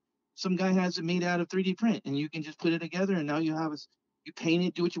some guy has it made out of 3D print, and you can just put it together, and now you paint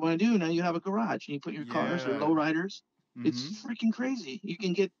it, do what you want to do, and now you have a garage, and you put your cars or Yeah. lowriders. Hmm. It's freaking crazy. You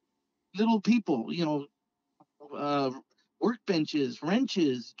can get little people, uh, workbenches,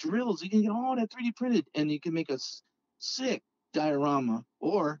 wrenches, drills. You can get all that 3D printed, and you can make a sick diorama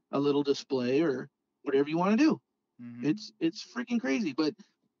or a little display or whatever you want to do. Hmm. It's freaking crazy. But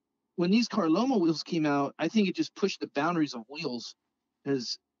when these Carloma wheels came out, I think it just pushed the boundaries of wheels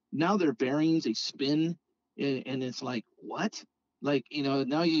because now they're bearings, they spin, and it's like what? Like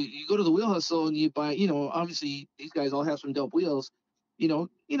now you go to the wheel hustle and you buy. Obviously these guys all have some dope wheels.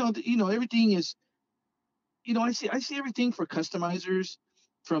 Everything is. I see everything for customizers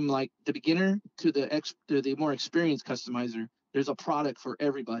from like the beginner to the more experienced customizer. There's a product for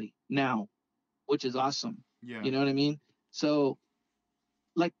everybody now, which is awesome. Yeah. You know what I mean? So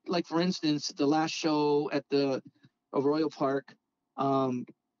like for instance, the last show at the Royal Park, um,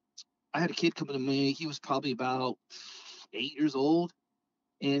 I had a kid coming to me. He was probably about 8 years old,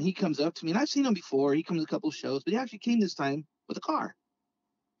 and he comes up to me, and I've seen him before. He comes a couple of shows, but he actually came this time with a car,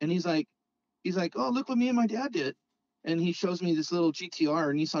 and he's like, oh, look what me and my dad did, and he shows me this little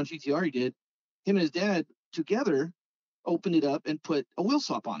Nissan GTR he did. Him and his dad together opened it up and put a wheel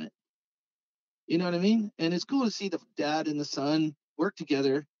swap on it. You know what I mean? And it's cool to see the dad and the son work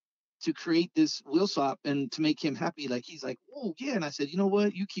together to create this wheel swap and to make him happy. Like he's like, oh yeah. And I said, you know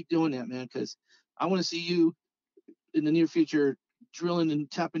what? You keep doing that, man, because I want to see you in the near future drilling and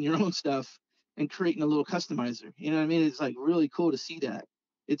tapping your own stuff and creating a little customizer. You know what I mean? It's like really cool to see that.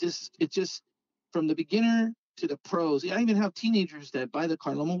 It just from the beginner to the pros. Yeah, I even have teenagers that buy the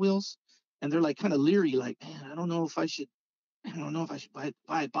Carloma wheels and they're like kind of leery, like, man, I don't know if I should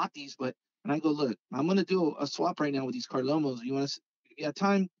bought these, but And I go, look, I'm gonna do a swap right now with these Carlomos. You want to? You got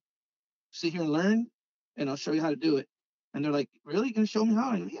time? Sit here and learn, and I'll show you how to do it. And they're like, really? You gonna show me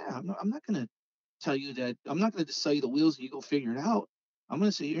how? I go, yeah. I'm not gonna tell you that. I'm not gonna just sell you the wheels and you go figure it out. I'm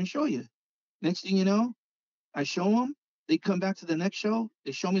gonna sit here and show you. Next thing you know, I show them. They come back to the next show.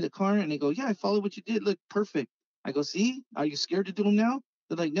 They show me the car and they go, yeah, I followed what you did. Look, perfect. I go, see, are you scared to do them now?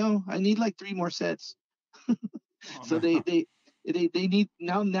 They're like, no, I need like 3 more sets. Oh So no. they need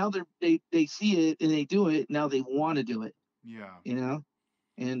now they see it and they do it. Now they want to do it, Yeah. you know?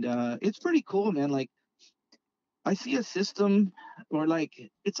 And it's pretty cool, man. Like I see a system or like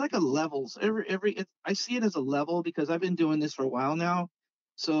it's like a levels. I see it as a level because I've been doing this for a while now.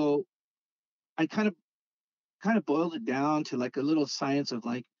 So I kind of boiled it down to like a little science of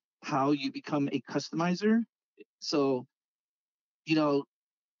like how you become a customizer. So, you know,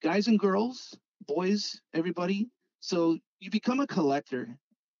 guys and girls, boys, everybody. So you become a collector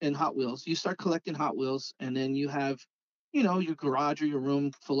in Hot Wheels. You start collecting Hot Wheels, and then you have, your garage or your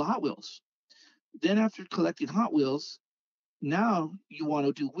room full of Hot Wheels. Then after collecting Hot Wheels, now you want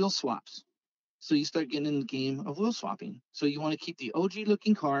to do wheel swaps. So you start getting in the game of wheel swapping. So you want to keep the OG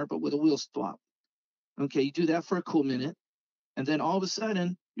looking car, but with a wheel swap. Okay, you do that for a cool minute. And then all of a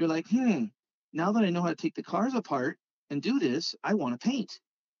sudden, you're like, now that I know how to take the cars apart and do this, I want to paint.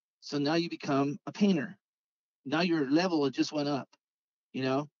 So now you become a painter. Now your level just went up, you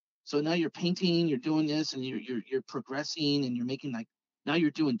know? So now you're painting, you're doing this, and you're progressing, and you're making like now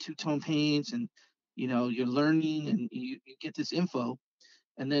you're doing two-tone paints, and you're learning, and you get this info,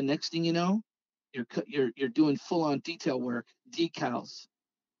 and then next thing you know, you're doing full-on detail work, decals,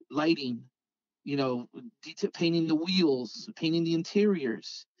 lighting, painting the wheels, painting the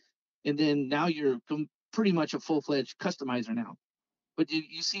interiors, and then now you're pretty much a full-fledged customizer now. But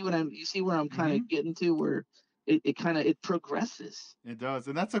you see where I'm kind Mm-hmm. of getting to where it kind of it progresses It does,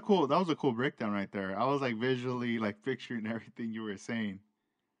 and that was a cool breakdown right there. I was like visually like picturing everything you were saying.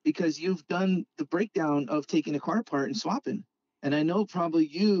 because you've done the breakdown of taking a car apart and swapping. And I know probably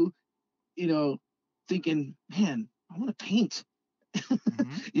you know, thinking, man, I want to paint.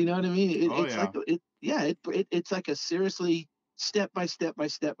 Mm-hmm. You know what I mean? Oh It's like yeah. it's like a seriously step by step by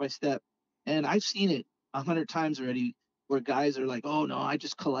step by step. And I've seen it 100 times already where guys are like, oh no, I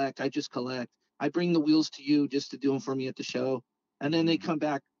just collect. I bring the wheels to you just to do them for me at the show, and then they Mm. come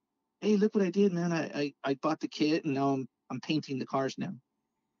back, hey, look what I did, man. I bought the kit and now I'm painting the cars now.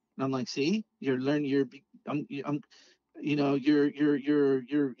 And I'm like, see, you're learning. I'm you're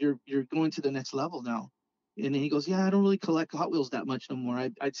going to the next level now. And then he goes, yeah, I don't really collect Hot Wheels that much no more.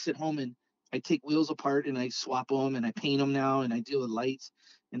 I'd sit home and I take wheels apart and I swap them and I paint them now and I deal with lights.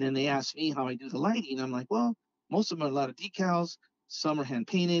 And then they ask me how I do the lighting. I'm like, well, most of them are a lot of decals. Some are hand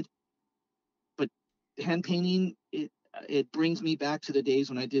painted, but hand painting it brings me back to the days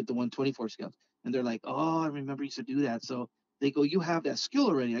when I did the 124 scales. And they're like, oh, I remember you used to do that. So they go, you have that skill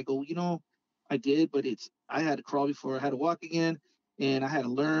already. I go, I did, but I had to crawl before I had to walk again, and I had to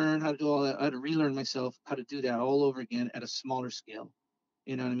learn how to do all that. I had to relearn myself how to do that all over again at a smaller scale.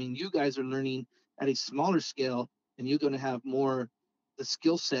 You know what I mean? You guys are learning at a smaller scale, and you're going to have more the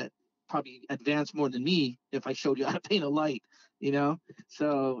skill set probably advance more than me if I showed you how to paint a light. You know,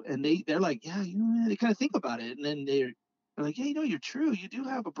 so and they're like, yeah, they kind of think about it, and then they're like, yeah, you're true. You do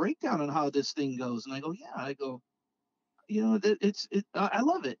have a breakdown on how this thing goes, and I go, yeah. I go, that I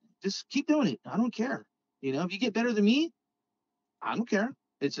love it. Just keep doing it. I don't care. If you get better than me, I don't care.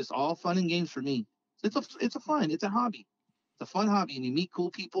 It's just all fun and games for me. It's a hobby. It's a fun hobby, and you meet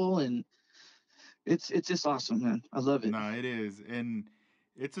cool people, and it's just awesome, man. I love it. No, it is, and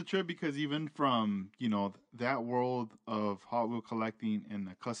it's a trip because even from that world of Hot Wheel collecting and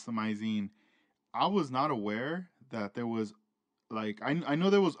the customizing, I was not aware that there was like I know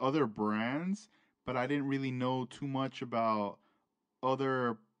there was other brands, but I didn't really know too much about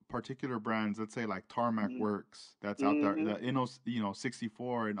other particular brands. Let's say like Tarmac Works that's out there, Mm-hmm. the Inno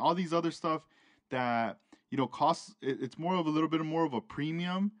 64 and all these other stuff that costs. It's more of a little bit more of a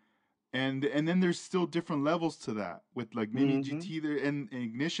premium, and then there's still different levels to that with like mini Mm-hmm. GT there and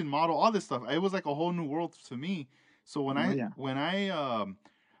ignition model, all this stuff. It was like a whole new world to me. So when Oh I yeah. when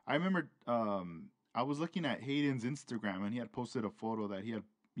I remember I was looking at Hayden's Instagram and he had posted a photo that he had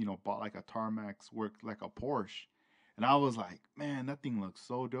bought like a Tarmax worked like a Porsche, and I was like, man, that thing looks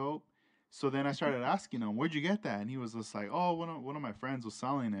so dope. So then I started asking him, where'd you get that? And he was just like, oh, one of my friends was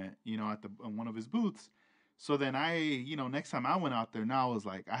selling it, at one of his booths. So then next time I went out there, now I was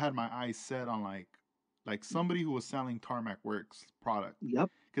like, I had my eyes set on like somebody who was selling Tarmac Works product Yep.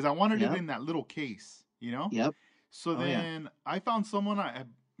 because I wanted it Yep. in that little case. Yep. So Oh yeah. then I found someone I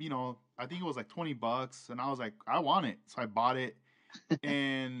think it was like $20, and I was like, I want it, so I bought it,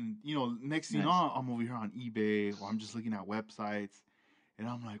 And next thing you know, Nice. I'm over here on eBay or I'm just looking at websites, and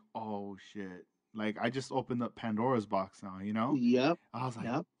I'm like, oh shit! Like I just opened up Pandora's box now. Yep. I was like,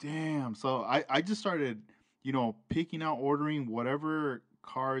 Yep. damn. So I just started, picking out, ordering whatever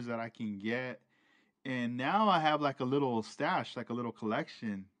cars that I can get, and now I have like a little stash, like a little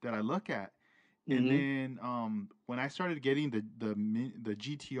collection that I look at. And Mhm. then when I started getting the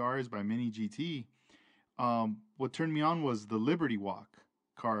GTRs by Mini GT, what turned me on was the Liberty Walk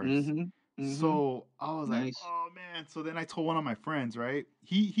cars. Mhm. Mhm. So I was like, Nice. oh man. So then I told one of my friends, right?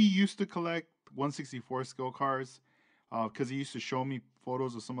 He used to collect 164 scale cars, because he used to show me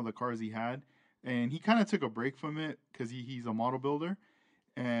photos of some of the cars he had, and he kind of took a break from it because he's a model builder,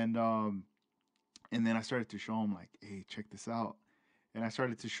 and and then I started to show him like, hey, check this out. And I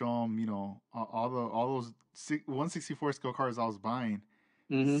started to show him, all those 164 scale cars I was buying.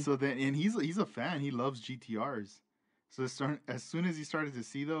 Mhm. So then, and he's a fan. He loves GTRs. So as soon as he started to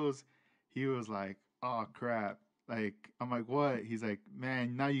see those, he was like, "Oh crap!" Like I'm like, "What?" He's like,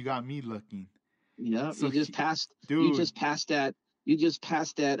 "Man, now you got me looking." Yep. So he, You dude, just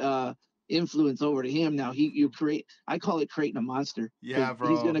passed that influence over to him now. You create I call it creating a monster yeah, cuz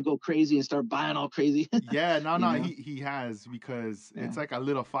he's going bro, to go crazy and start buying all crazy, yeah, no, you no, know. he has, because Yeah. it's like a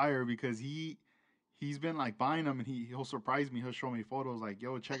little fire, because he's been like buying them, and he'll surprise me. He'll show me photos like,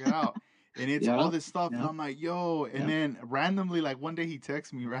 "Yo, check it out." And it's all Yep. this stuff, and Yep. I'm like, "Yo!" And Yep. then randomly, like one day, he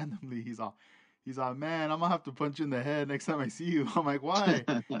texts me randomly. He's all, "Man, I'm gonna have to punch you in the head next time I see you." I'm like, "Why?"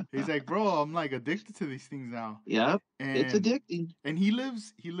 He's like, "Bro, I'm like addicted to these things now." Yep. It's And addicting. he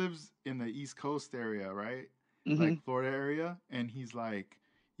lives in the East Coast area, right? Like Mhm. Florida area, and he's like,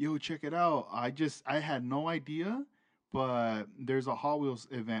 "Yo, check it out. I had no idea, but there's a Hot Wheels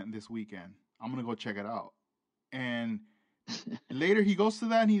event this weekend. I'm gonna go check it out." And later he goes to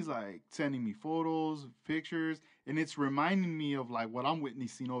that, and he's like sending me photos, pictures, and it's reminding me of like what I'm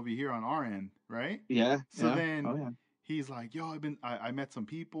witnessing over here on our end, right? Yeah. So Yeah. then Oh yeah. he's like, "Yo, I met some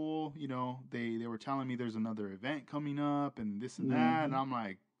people, they were telling me there's another event coming up and this and that." And Mhm. I'm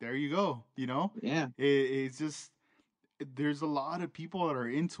like, "There you go." Yeah. It's just, there's a lot of people that are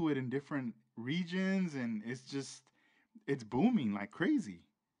into it in different regions, and it's booming like crazy.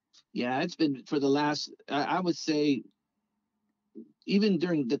 Yeah, it's been for the last I would say even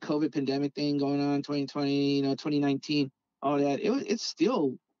during the COVID pandemic thing going on 2020, 2019, all that, it's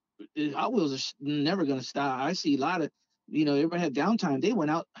still Hot Wheels are never going to stop. I see a lot of, everybody had downtime. They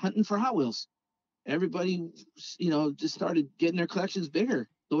went out hunting for Hot Wheels. Everybody, just started getting their collections bigger,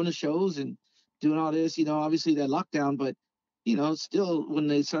 going to shows and doing all this. Obviously that lockdown, but still when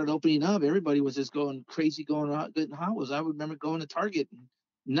they started opening up, everybody was just going crazy, going out getting Hot Wheels. I remember going to Target and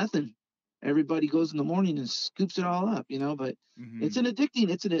nothing. Everybody goes in the morning and scoops it all up, but it's Hmm. an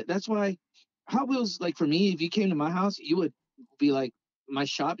addicting. That's why Hot Wheels, like for me, if you came to my house, you would be like my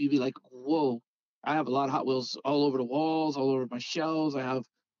shop. You'd be like, whoa, I have a lot of Hot Wheels all over the walls, all over my shelves. I have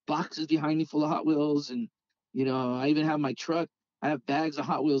boxes behind me full of Hot Wheels, and I even have my truck. I have bags of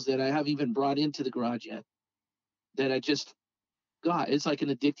Hot Wheels that I haven't even brought into the garage yet. That I just got. It's like an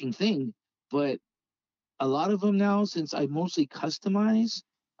addicting thing, but a lot of them now, since I mostly customize,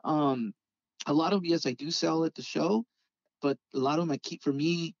 um, a lot of them, yes, I do sell at the show, but a lot of them I keep for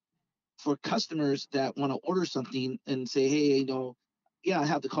me for customers that want to order something and say, hey, yeah, I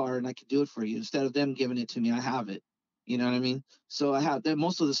have the car and I can do it for you. Instead of them giving it to me, I have it. You know what I mean? So I have that.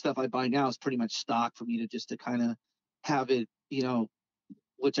 Most of the stuff I buy now is pretty much stock for me to just to kind of have it,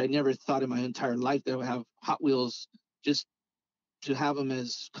 which I never thought in my entire life that I would have Hot Wheels just to have them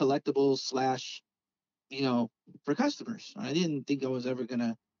as collectibles slash, you know, for customers. I didn't think I was ever going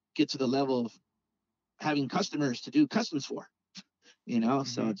to get to the level of having customers to do customs for.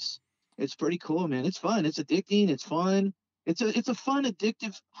 So Hmm. it's pretty cool, man. It's fun, it's addicting, it's fun. It's a fun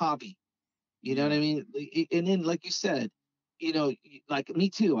addictive hobby, you know what I Yeah. mean? And then like you said, like me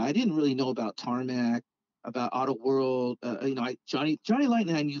too, I didn't really know about Tarmac, about Auto World. I Johnny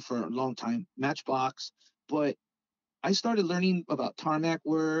Lightning I knew for a long time, Matchbox, but I started learning about Tarmac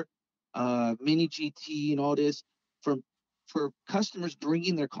work, Mini GT, and all this from for customers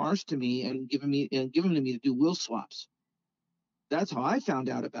bringing their cars to me and giving them to me to do wheel swaps. That's how I found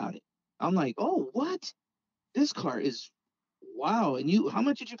out about it. I'm like, oh, what? This car is wow. And how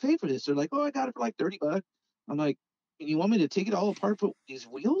much did you pay for this? They're like, oh, I got it for like $30. I'm like, and you want me to take it all apart, put these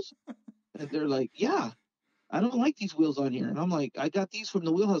wheels? And they're like, yeah, I don't like these wheels on here. And I'm like, I got these from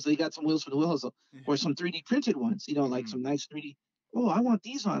the wheelhouse. They got some wheels from the wheelhouse or some 3D printed ones, like Hmm. some nice 3D. Oh, I want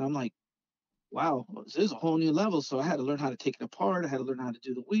these on. I'm like, wow, this is a whole new level. So I had to learn how to take it apart. I had to learn how to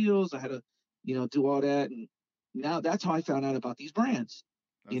do the wheels. I had to, do all that. And now that's how I found out about these brands,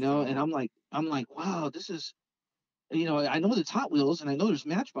 That's and dope. I'm like, wow, this is I know there's Hot Wheels and I know there's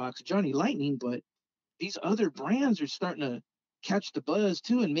Matchbox, Johnny Lightning, but these other brands are starting to catch the buzz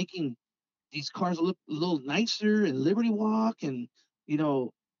too and making these cars look a little nicer and Liberty Walk and you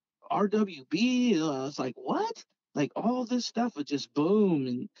know RWB. It's like what? Like all this stuff would just boom.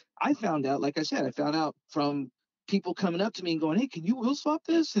 And I found out, like I said, I found out from people coming up to me and going, "Hey, can you wheel swap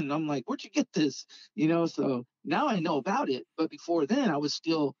this?" And I'm like, "Where'd you get this?" So now I know about it. But before then, I was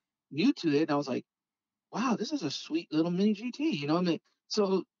still new to it. And I was like, "Wow, this is a sweet little mini GT." I mean,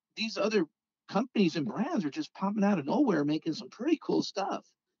 so these other companies and brands are just popping out of nowhere, making some pretty cool stuff.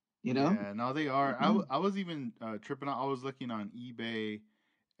 You know? Yeah, no, they are. Yeah. I was even tripping out. I was looking on eBay,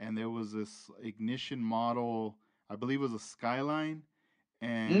 and there was this ignition model. I believe it was a Skyline,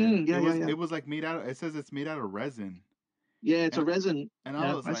 and Yeah, yeah, yeah. it was like made out. It says it's made out of resin, Yeah, it's a and resin. and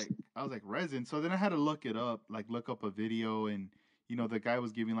Yeah, I was like resin. So then I had to look it up, like look up a video, and the guy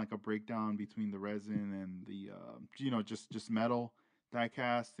was giving like a breakdown between the resin and the just metal die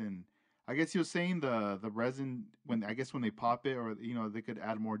cast, and I guess he was saying the resin when I guess when they pop it or they could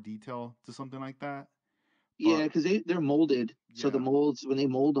add more detail to something like that. yeah, But because they're molded. So the yeah, molds, when they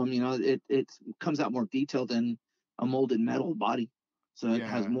mold them, it comes out more detailed than a molded metal body. So it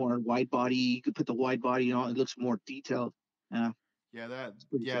has yeah, more wide body. You could put the wide body, it looks more detailed. Yeah, it's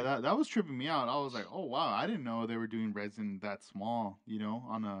pretty yeah sick. that was tripping me out. I was like, oh wow, I didn't know they were doing resin that small,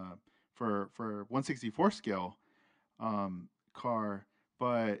 on a for 164 scale car.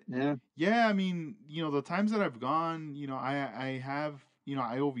 But Yeah, yeah, I mean, the times that I've gone, I have,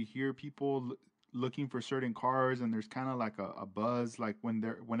 I overhear people looking for certain cars, and there's kind of like a buzz, like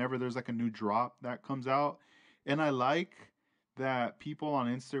whenever there's like a new drop that comes out, and I like that people on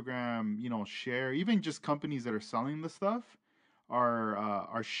Instagram, share, even just companies that are selling the stuff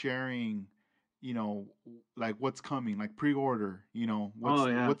are sharing, like what's coming, like pre-order, oh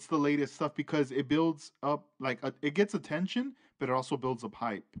yeah, what's the latest stuff, because it builds up, like it gets attention, but it also builds up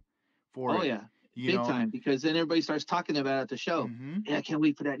hype for oh it, yeah, you big know. time. Because then everybody starts talking about it at the show. Mhm. Yeah, I can't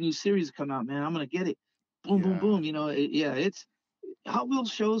wait for that new series to come out, man. I'm gonna get it. Boom, boom, Yeah. boom. Yeah, it's Hot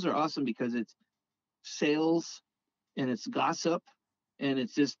Wheels shows are awesome because it's sales and it's gossip and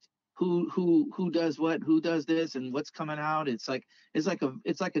it's just who does what, who does this and what's coming out. It's like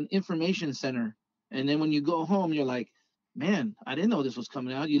an information center. And then when you go home, you're like, man, I didn't know this was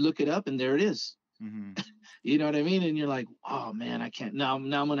coming out. You look it up and there it is. Mhm. You know what I mean? And you're like, oh man, I can't now I'm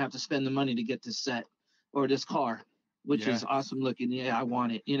gonna have to spend the money to get this set or this car, which Yeah. is awesome looking. Yeah, I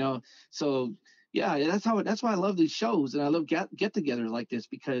want it. So yeah, that's why I love these shows and I love get together like this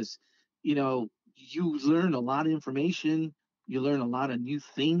because you know you learn a lot of information, you learn a lot of new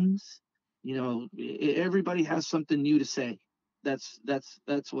things. Everybody has something new to say. That's that's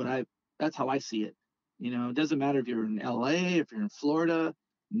how I see it. It doesn't matter if you're in LA, if you're in Florida,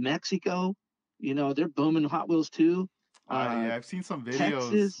 Mexico, they're booming Hot Wheels too. Yeah, I've seen some videos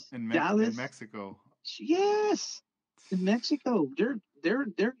Texas, in Dallas, Mexico. yes, in Mexico,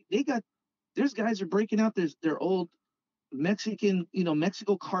 they got there's guys are breaking out their old Mexican,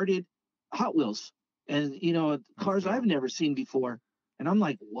 Mexico carded Hot Wheels, and That's cars I've dope. never seen before, and I'm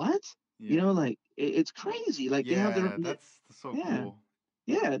like, what? Yeah. Like it's crazy. Like they have Yeah, that's so yeah, cool.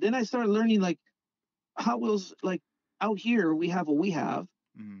 yeah. Then I started learning like Hot Wheels, like out here we have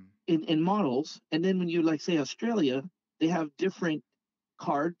Mhm. in models, and then when you like say Australia, they have different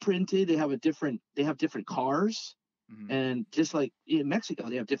card printed. They have different cars, Mhm. and just like in Mexico,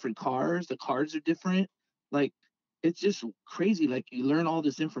 they have different cars. The cards are different. Like it's just crazy. Like you learn all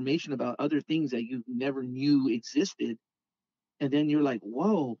this information about other things that you never knew existed, and then you're like,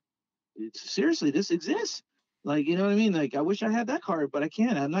 whoa, seriously, this exists. Like you know what I mean? Like I wish I had that card, but I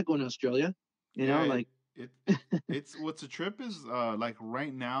can't. I'm not going to Australia. Yeah, Like it it's what's a trip is like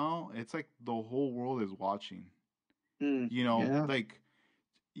right now, it's like the whole world is watching. yeah, Like,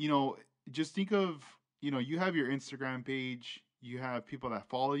 you know, just think of, you have your Instagram page, you have people that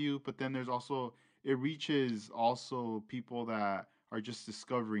follow you, but then there's also, it reaches also people that are just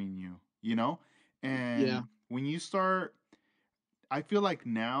discovering you, yeah, And when you start, I feel like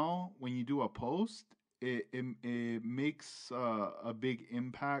now when you do a post, it makes a big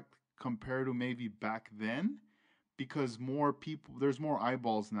impact compared to maybe back then, because more people, there's more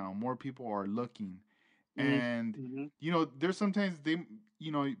eyeballs now, more people are looking, and mm-hmm. there's sometimes they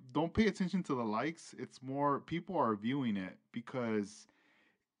don't pay attention to the likes. It's more people are viewing it because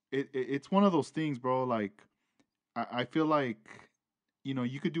it's one of those things, bro. Like I feel like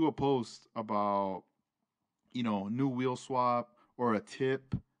you could do a post about new wheel swap or a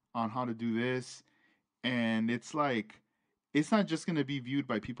tip on how to do this, and it's like it's not just going to be viewed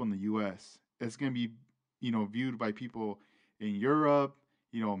by people in the US. It's going to be viewed by people in Europe,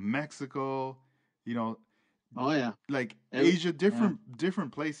 Mexico, you know Oh yeah. Like Every, Asia, yeah.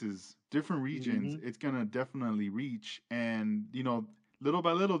 different places, different regions, Hmm. it's gonna definitely reach. And little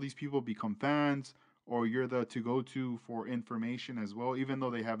by little, these people become fans, or you're the to go to for information as well, even though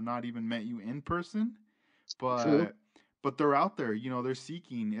they have not even met you in person. True. But they're out there, they're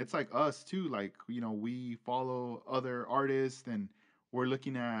seeking. It's like us too. Like, we follow other artists, and we're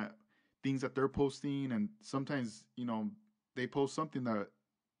looking at things that they're posting, and sometimes, they post something that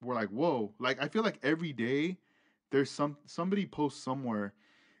we're like, whoa. Like, I feel like every day there's somebody posts somewhere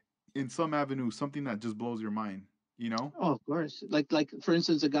in some avenue something that just blows your mind, you know? Oh, of course. Like for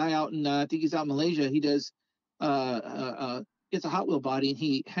instance, a guy out in I think he's out in Malaysia. He does gets a Hot Wheel body and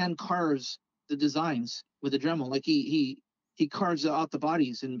he hand carves the designs with a Dremel. Like he carves out the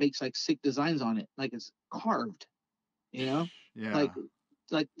bodies and makes like sick designs on it. Like it's carved. You know, Yeah.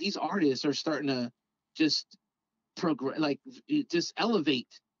 like these artists are starting to just progress, like just elevate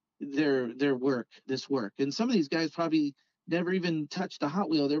their work, this work. And some of these guys probably never even touched a Hot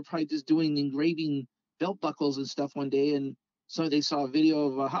Wheel. They're probably just doing engraving belt buckles and stuff one day, and so they saw a video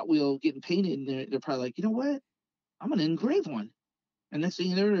of a Hot Wheel getting painted, and they're probably like, you know what, I'm gonna engrave one. And next thing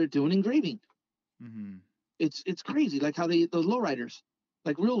you know, they're doing engraving. Mhm. It's crazy, like how those lowriders,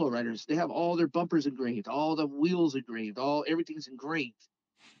 like real lowriders, they have all their bumpers engraved, all the wheels engraved, all everything's engraved.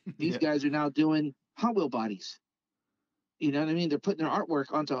 These Yeah. guys are now doing Hot Wheel bodies. You know what I mean? They're putting their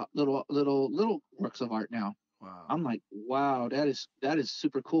artwork onto little works of art now. Wow. I'm like, wow, that is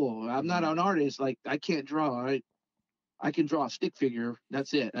super cool. I'm not Mhm. an artist. Like I can't draw. I can draw a stick figure.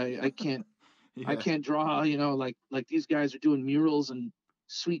 That's it. I Yeah. can't draw. Like these guys are doing murals and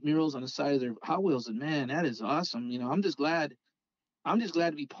sweet murals on the side of their Hot Wheels. And man, that is awesome. I'm just glad. I'm just glad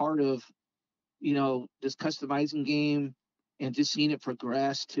to be part of this customizing game and just seeing it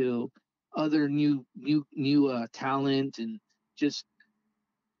progress to other new talent and just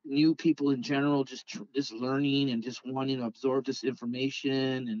new people in general just learning and just wanting to absorb this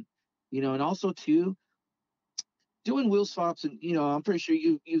information and also too doing wheel swaps and I'm pretty sure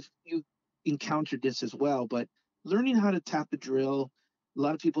you've encountered this as well, but learning how to tap a drill, a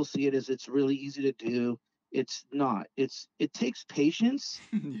lot of people see it as it's really easy to do. It's not. It takes patience.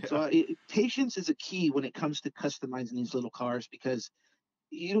 Yeah. So patience is a key when it comes to customizing these little cars because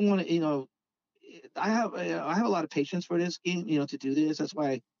you don't want to I have a lot of patience for this game, to do this. That's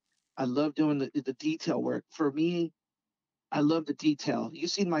why I love doing the detail work. For me, I love the detail. You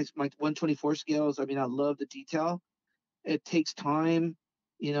see my 124 scales. I mean, I love the detail. It takes time,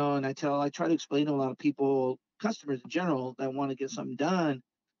 and I try to explain to a lot of people, customers in general that want to get something done.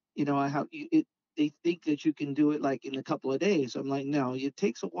 I have it. They think that you can do it like in a couple of days. I'm like, no, it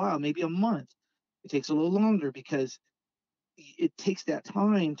takes a while, maybe a month. It takes a little longer because it takes that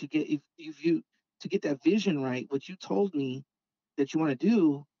time to get if you to get that vision right. What you told me that you want to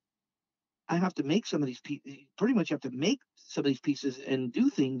do, I have to make some of these pieces. Pretty much, you have to make some of these pieces and do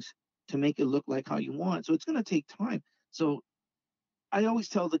things to make it look like how you want. So it's going to take time. So I always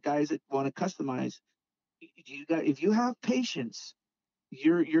tell the guys that want to customize, if you have patience,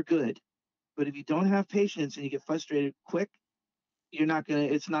 you're good. But if you don't have patience and you get frustrated quick, you're not gonna.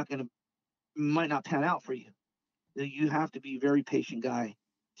 It's not gonna. Might not pan out for you. You have to be a very patient guy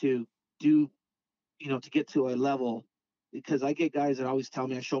to do to get to a level because I get guys that always tell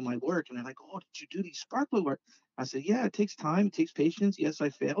me I show my work and they're like, "Oh, did you do these sparkler work?" I said, "Yeah, it takes time, it takes patience. Yes, I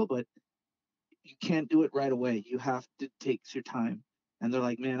fail, but you can't do it right away. You have to take your time." And they're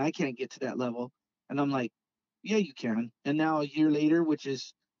like, "Man, I can't get to that level." And I'm like, "Yeah, you can." And now a year later, which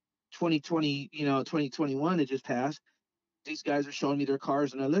is 2020, 2021, it just passed. These guys are showing me their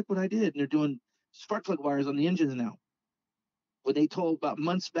cars, and I look what I did, and they're doing spark plug wires on the engines now. When they told about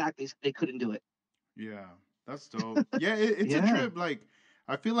months back they couldn't do it. Yeah, that's dope. Yeah, it's a Yeah. trip. Like,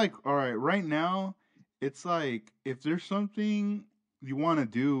 I feel like, all right now, it's like if there's something you want to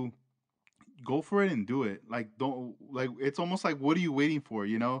do, go for it and do it. Like, don't like. It's almost like, what are you waiting for?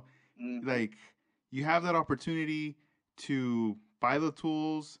 Hmm. Like, you have that opportunity to buy the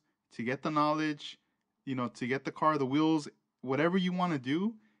tools, to get the knowledge, to get the car, the wheels, whatever you want to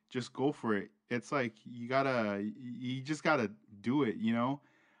do, just go for it. It's like you just gotta do it.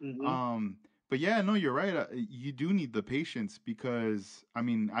 Hmm. Um, but yeah, no, you're right. You do need the patience because I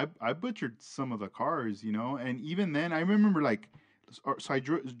mean, I butchered some of the cars, and even then, I remember like, so I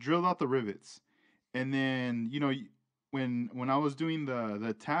drilled out the rivets, and then when I was doing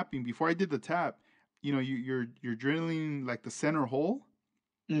the tapping before I did the tap, you're drilling like the center hole,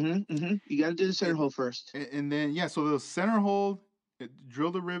 You got to do the center it, hole first. and then yeah, so the center hole,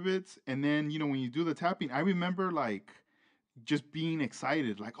 drill the rivets, and then when you do the tapping, I remember like just being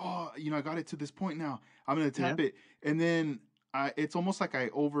excited, like, oh, I got it to this point now. I'm gonna Yeah. tap it, and then it's almost like I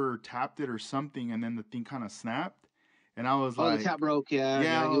over tapped it or something, and then the thing kind of snapped, and I was Oh, the tap like, broke. Yeah,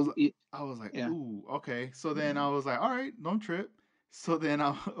 yeah, yeah. I was like, Yeah. ooh, okay. So then I was like, all right, don't trip. So then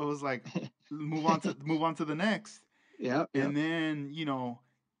I was like, move on to the next, Yeah, yeah. and then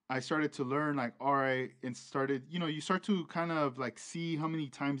I started to learn like, all right, and started, you start to kind of like see how many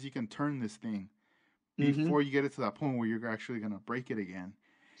times you can turn this thing Mm-hmm. before you get it to that point where you're actually gonna break it again.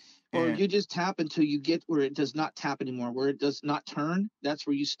 Or And you just tap until you get where it does not tap anymore, where it does not turn. That's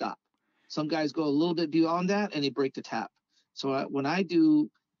where you stop. Some guys go a little bit beyond that and they break the tap. So when I do,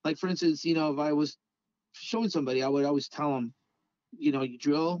 like for instance, if I was showing somebody, I would always tell them, you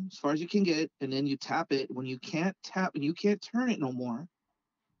drill as far as you can get, and then you tap it. When you can't tap and you can't turn it no more,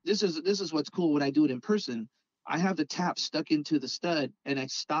 this is what's cool when I do it in person. I have the tap stuck into the stud and I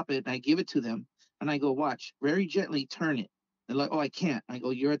stop it and I give it to them and I go, watch, very gently turn it. They're like, oh, I can't. I go,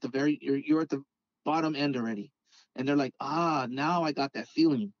 you're at the bottom end already. And they're like, now I got that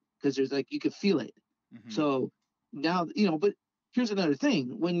feeling, because there's like you could feel it. mhm, So now, but here's another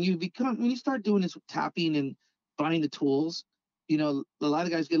thing. When you start doing this tapping and buying the tools, a lot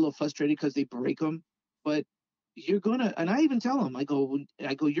of guys get a little frustrated because they break them. But you're gonna, and I even tell them, I go,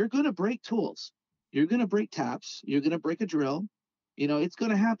 you're gonna break tools, you're gonna break taps, you're gonna break a drill, it's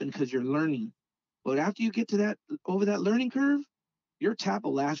gonna happen because you're learning. But after you get to that, over that learning curve, your tap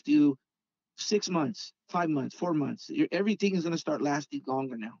will last you 6 months, 5 months, 4 months. Everything is gonna start lasting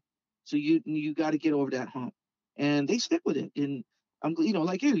longer now. So you got to get over that hump, and they stick with it. And I'm,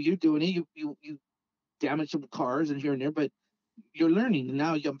 like you're doing it. You damage some cars and here and there, but you're learning. And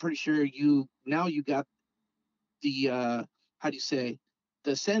now I'm pretty sure you got the how do you say,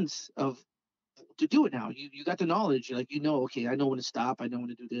 the sense of to do it now. You got the knowledge. You're like, okay, I know when to stop, I know when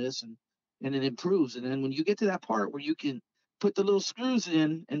to do this, and it improves. And then when you get to that part where you can put the little screws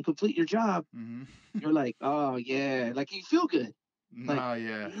in and complete your job, mhm. you're like, oh yeah, like you feel good. Like, Nah,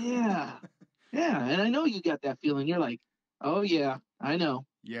 yeah. yeah, yeah. And I know you got that feeling. You're like, oh yeah, I know.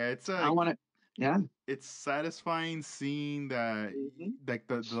 Yeah, it's I want to. Yeah. it's satisfying seeing that, Hmm. like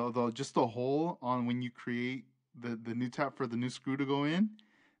the just the hole on when you create the new tap for the new screw to go in,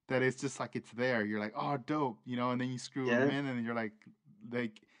 that it's just like it's there. You're like, oh, dope, and then you screw them Yeah. in, and you're like,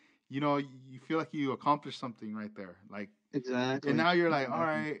 you feel like you accomplished something right there. Like, and Exactly. now you're like, all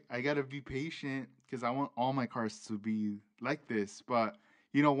Exactly. right, I gotta be patient because I want all my cars to be like this. But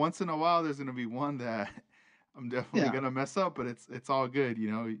once in a while, there's gonna be one that I'm definitely Yeah. gonna mess up, but it's all good.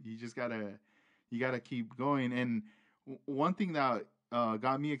 You just gotta keep going. And one thing that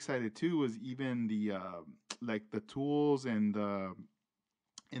got me excited too was even the like the tools and the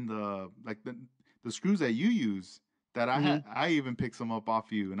screws that you use. That Hmm. I even picked some up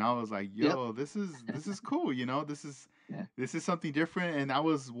off you, and I was like, Yep. "Yo, this is cool." Yeah. This is something different, and that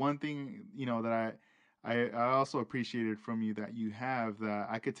was one thing that I also appreciated from you, that you have, that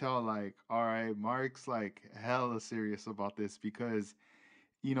I could tell, like, all right, Mark's like hella serious about this, because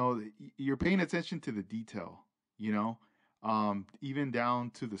you're paying attention to the detail, you know, even down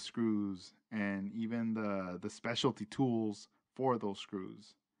to the screws and even the specialty tools for those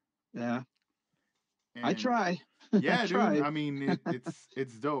screws. Yeah. I And try. I yeah, dude, try. I mean,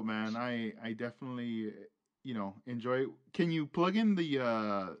 it's dope, man. I definitely enjoy. Can you plug in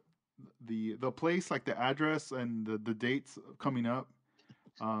the place, like the address and the dates coming up?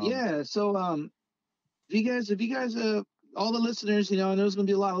 Um, Yeah. So if you guys all the listeners, I know there's gonna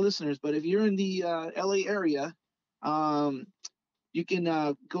be a lot of listeners, but if you're in the LA area, um you can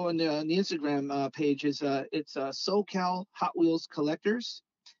go on the Instagram page. It's SoCal Hot Wheels Collectors,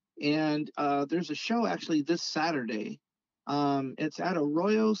 and there's a show actually this Saturday. It's at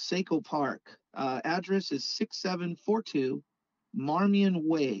Arroyo Seco Park. Address is 6742 Marmion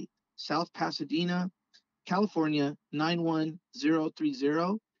Way, South Pasadena, California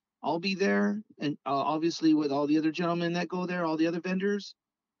 91030. I'll be there, and obviously with all the other gentlemen that go there, all the other vendors.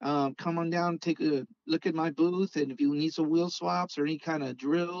 Come on down, take a look at my booth, and if you need some wheel swaps or any kind of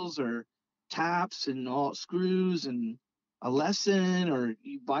drills or taps and all screws and a lesson, or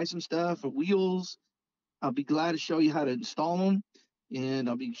you buy some stuff or wheels, I'll be glad to show you how to install them, and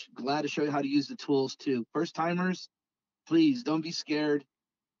I'll be glad to show you how to use the tools too. First timers, please don't be scared.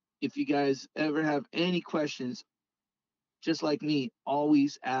 If you guys ever have any questions, just like me,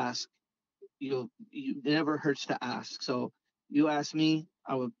 always ask. You never hurts to ask. So you ask me,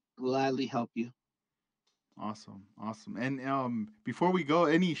 I would gladly help you. awesome, awesome. And before we go,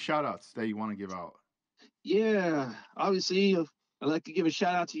 any shout outs that you want to give out? Yeah, obviously, I'd like to give a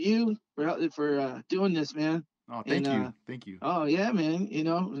shout out to you for doing this, man. Oh, And thank you, thank you. oh yeah, man,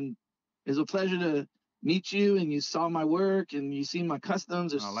 and it's a pleasure to meet you and you saw my work and you see my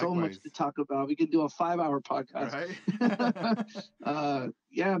customs. There's so much Likewise. to talk about. We could do a 5-hour podcast. Right?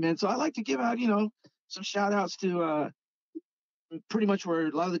 Yeah, man. So I like to give out, some shout outs to pretty much where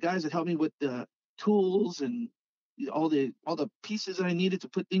a lot of the guys that helped me with the tools and all the pieces that I needed to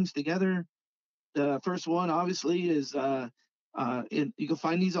put things together. The first one obviously is and you can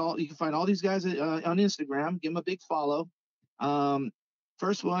find all these guys on Instagram. Give them a big follow. Um,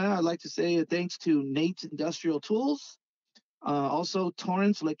 First one, I'd like to say thanks to Nate's Industrial Tools, also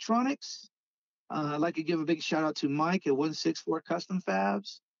Torrance Electronics. I'd like to give a big shout out to Mike at 164 Custom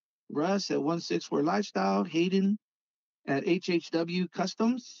Fabs, Russ at 164 Lifestyle, Hayden at HHW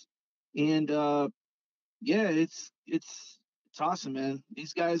Customs, and yeah, it's awesome, man.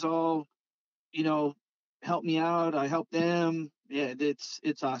 These guys all you know help me out. I help them. Yeah, it's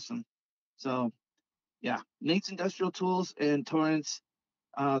awesome. So yeah, Nate's Industrial Tools and Torrance.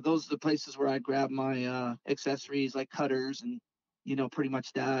 Those are the places where I grab my accessories like cutters and pretty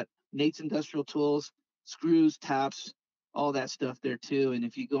much that. Nate's Industrial Tools, screws, taps, all that stuff there too. And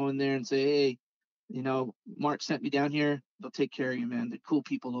if you go in there and say, hey, Mark sent me down here, they'll take care of you, man. They're cool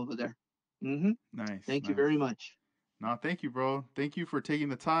people over there. Mm-hmm. Nice, Thank you nice. very much. No, thank you, bro. Thank you for taking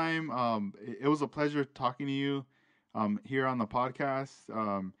the time. It was a pleasure talking to you here on the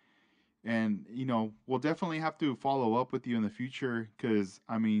podcast. And we'll definitely have to follow up with you in the future because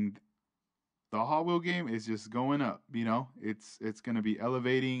I mean, the Hot Wheel game is just going up. It's going to be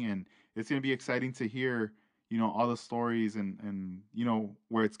elevating, and it's going to be exciting to hear all the stories and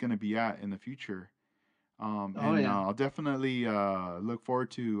where it's going to be at in the future. Oh And yeah. I'll definitely look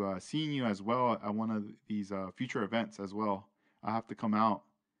forward to seeing you as well at one of these future events as well. I have to come out.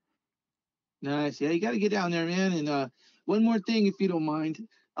 Nice. Yeah, you got to get down there, man. And one more thing, if you don't mind,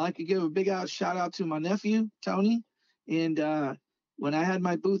 I'd like to give a big out shout out to my nephew, Tony. And when I had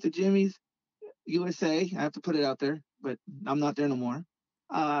my booth at Jimmy's USA, I have to put it out there, but I'm not there no more.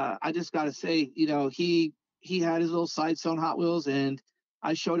 I just got to say, he had his little side sewn Hot Wheels, and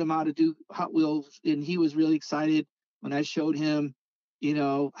I showed him how to do Hot Wheels, and he was really excited when I showed him,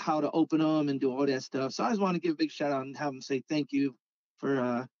 how to open them and do all that stuff. So I just want to give a big shout out and have him say thank you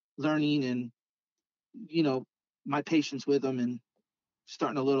for learning and you know, my patience with him and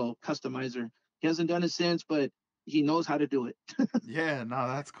starting a little customizer. He hasn't done it since, but he knows how to do it. Yeah, no,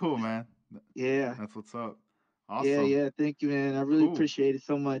 that's cool, man. Yeah. That's what's up. Yeah, Awesome. yeah. Thank you, man. I really Cool. appreciate it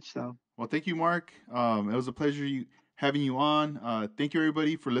so much. So Well, thank you, Mark. It was a pleasure having you on. Thank you,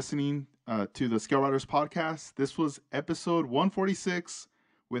 everybody, for listening to the Scale Riders podcast. This was episode 146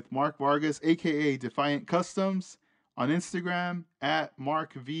 with Mark Vargas, aka Dfyant Kustoms, on Instagram at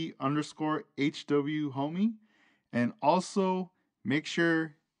markv_HW And also make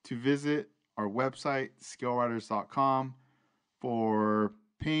sure to visit our website, scaleriders.com, for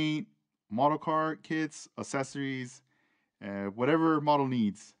paint, model car kits, accessories, whatever model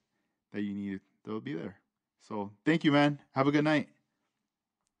needs that you need, they'll be there. So thank you, man. Have a good night.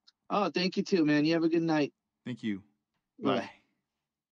 oh, thank you too, man. You have a good night. Thank you. Bye bye. Bye.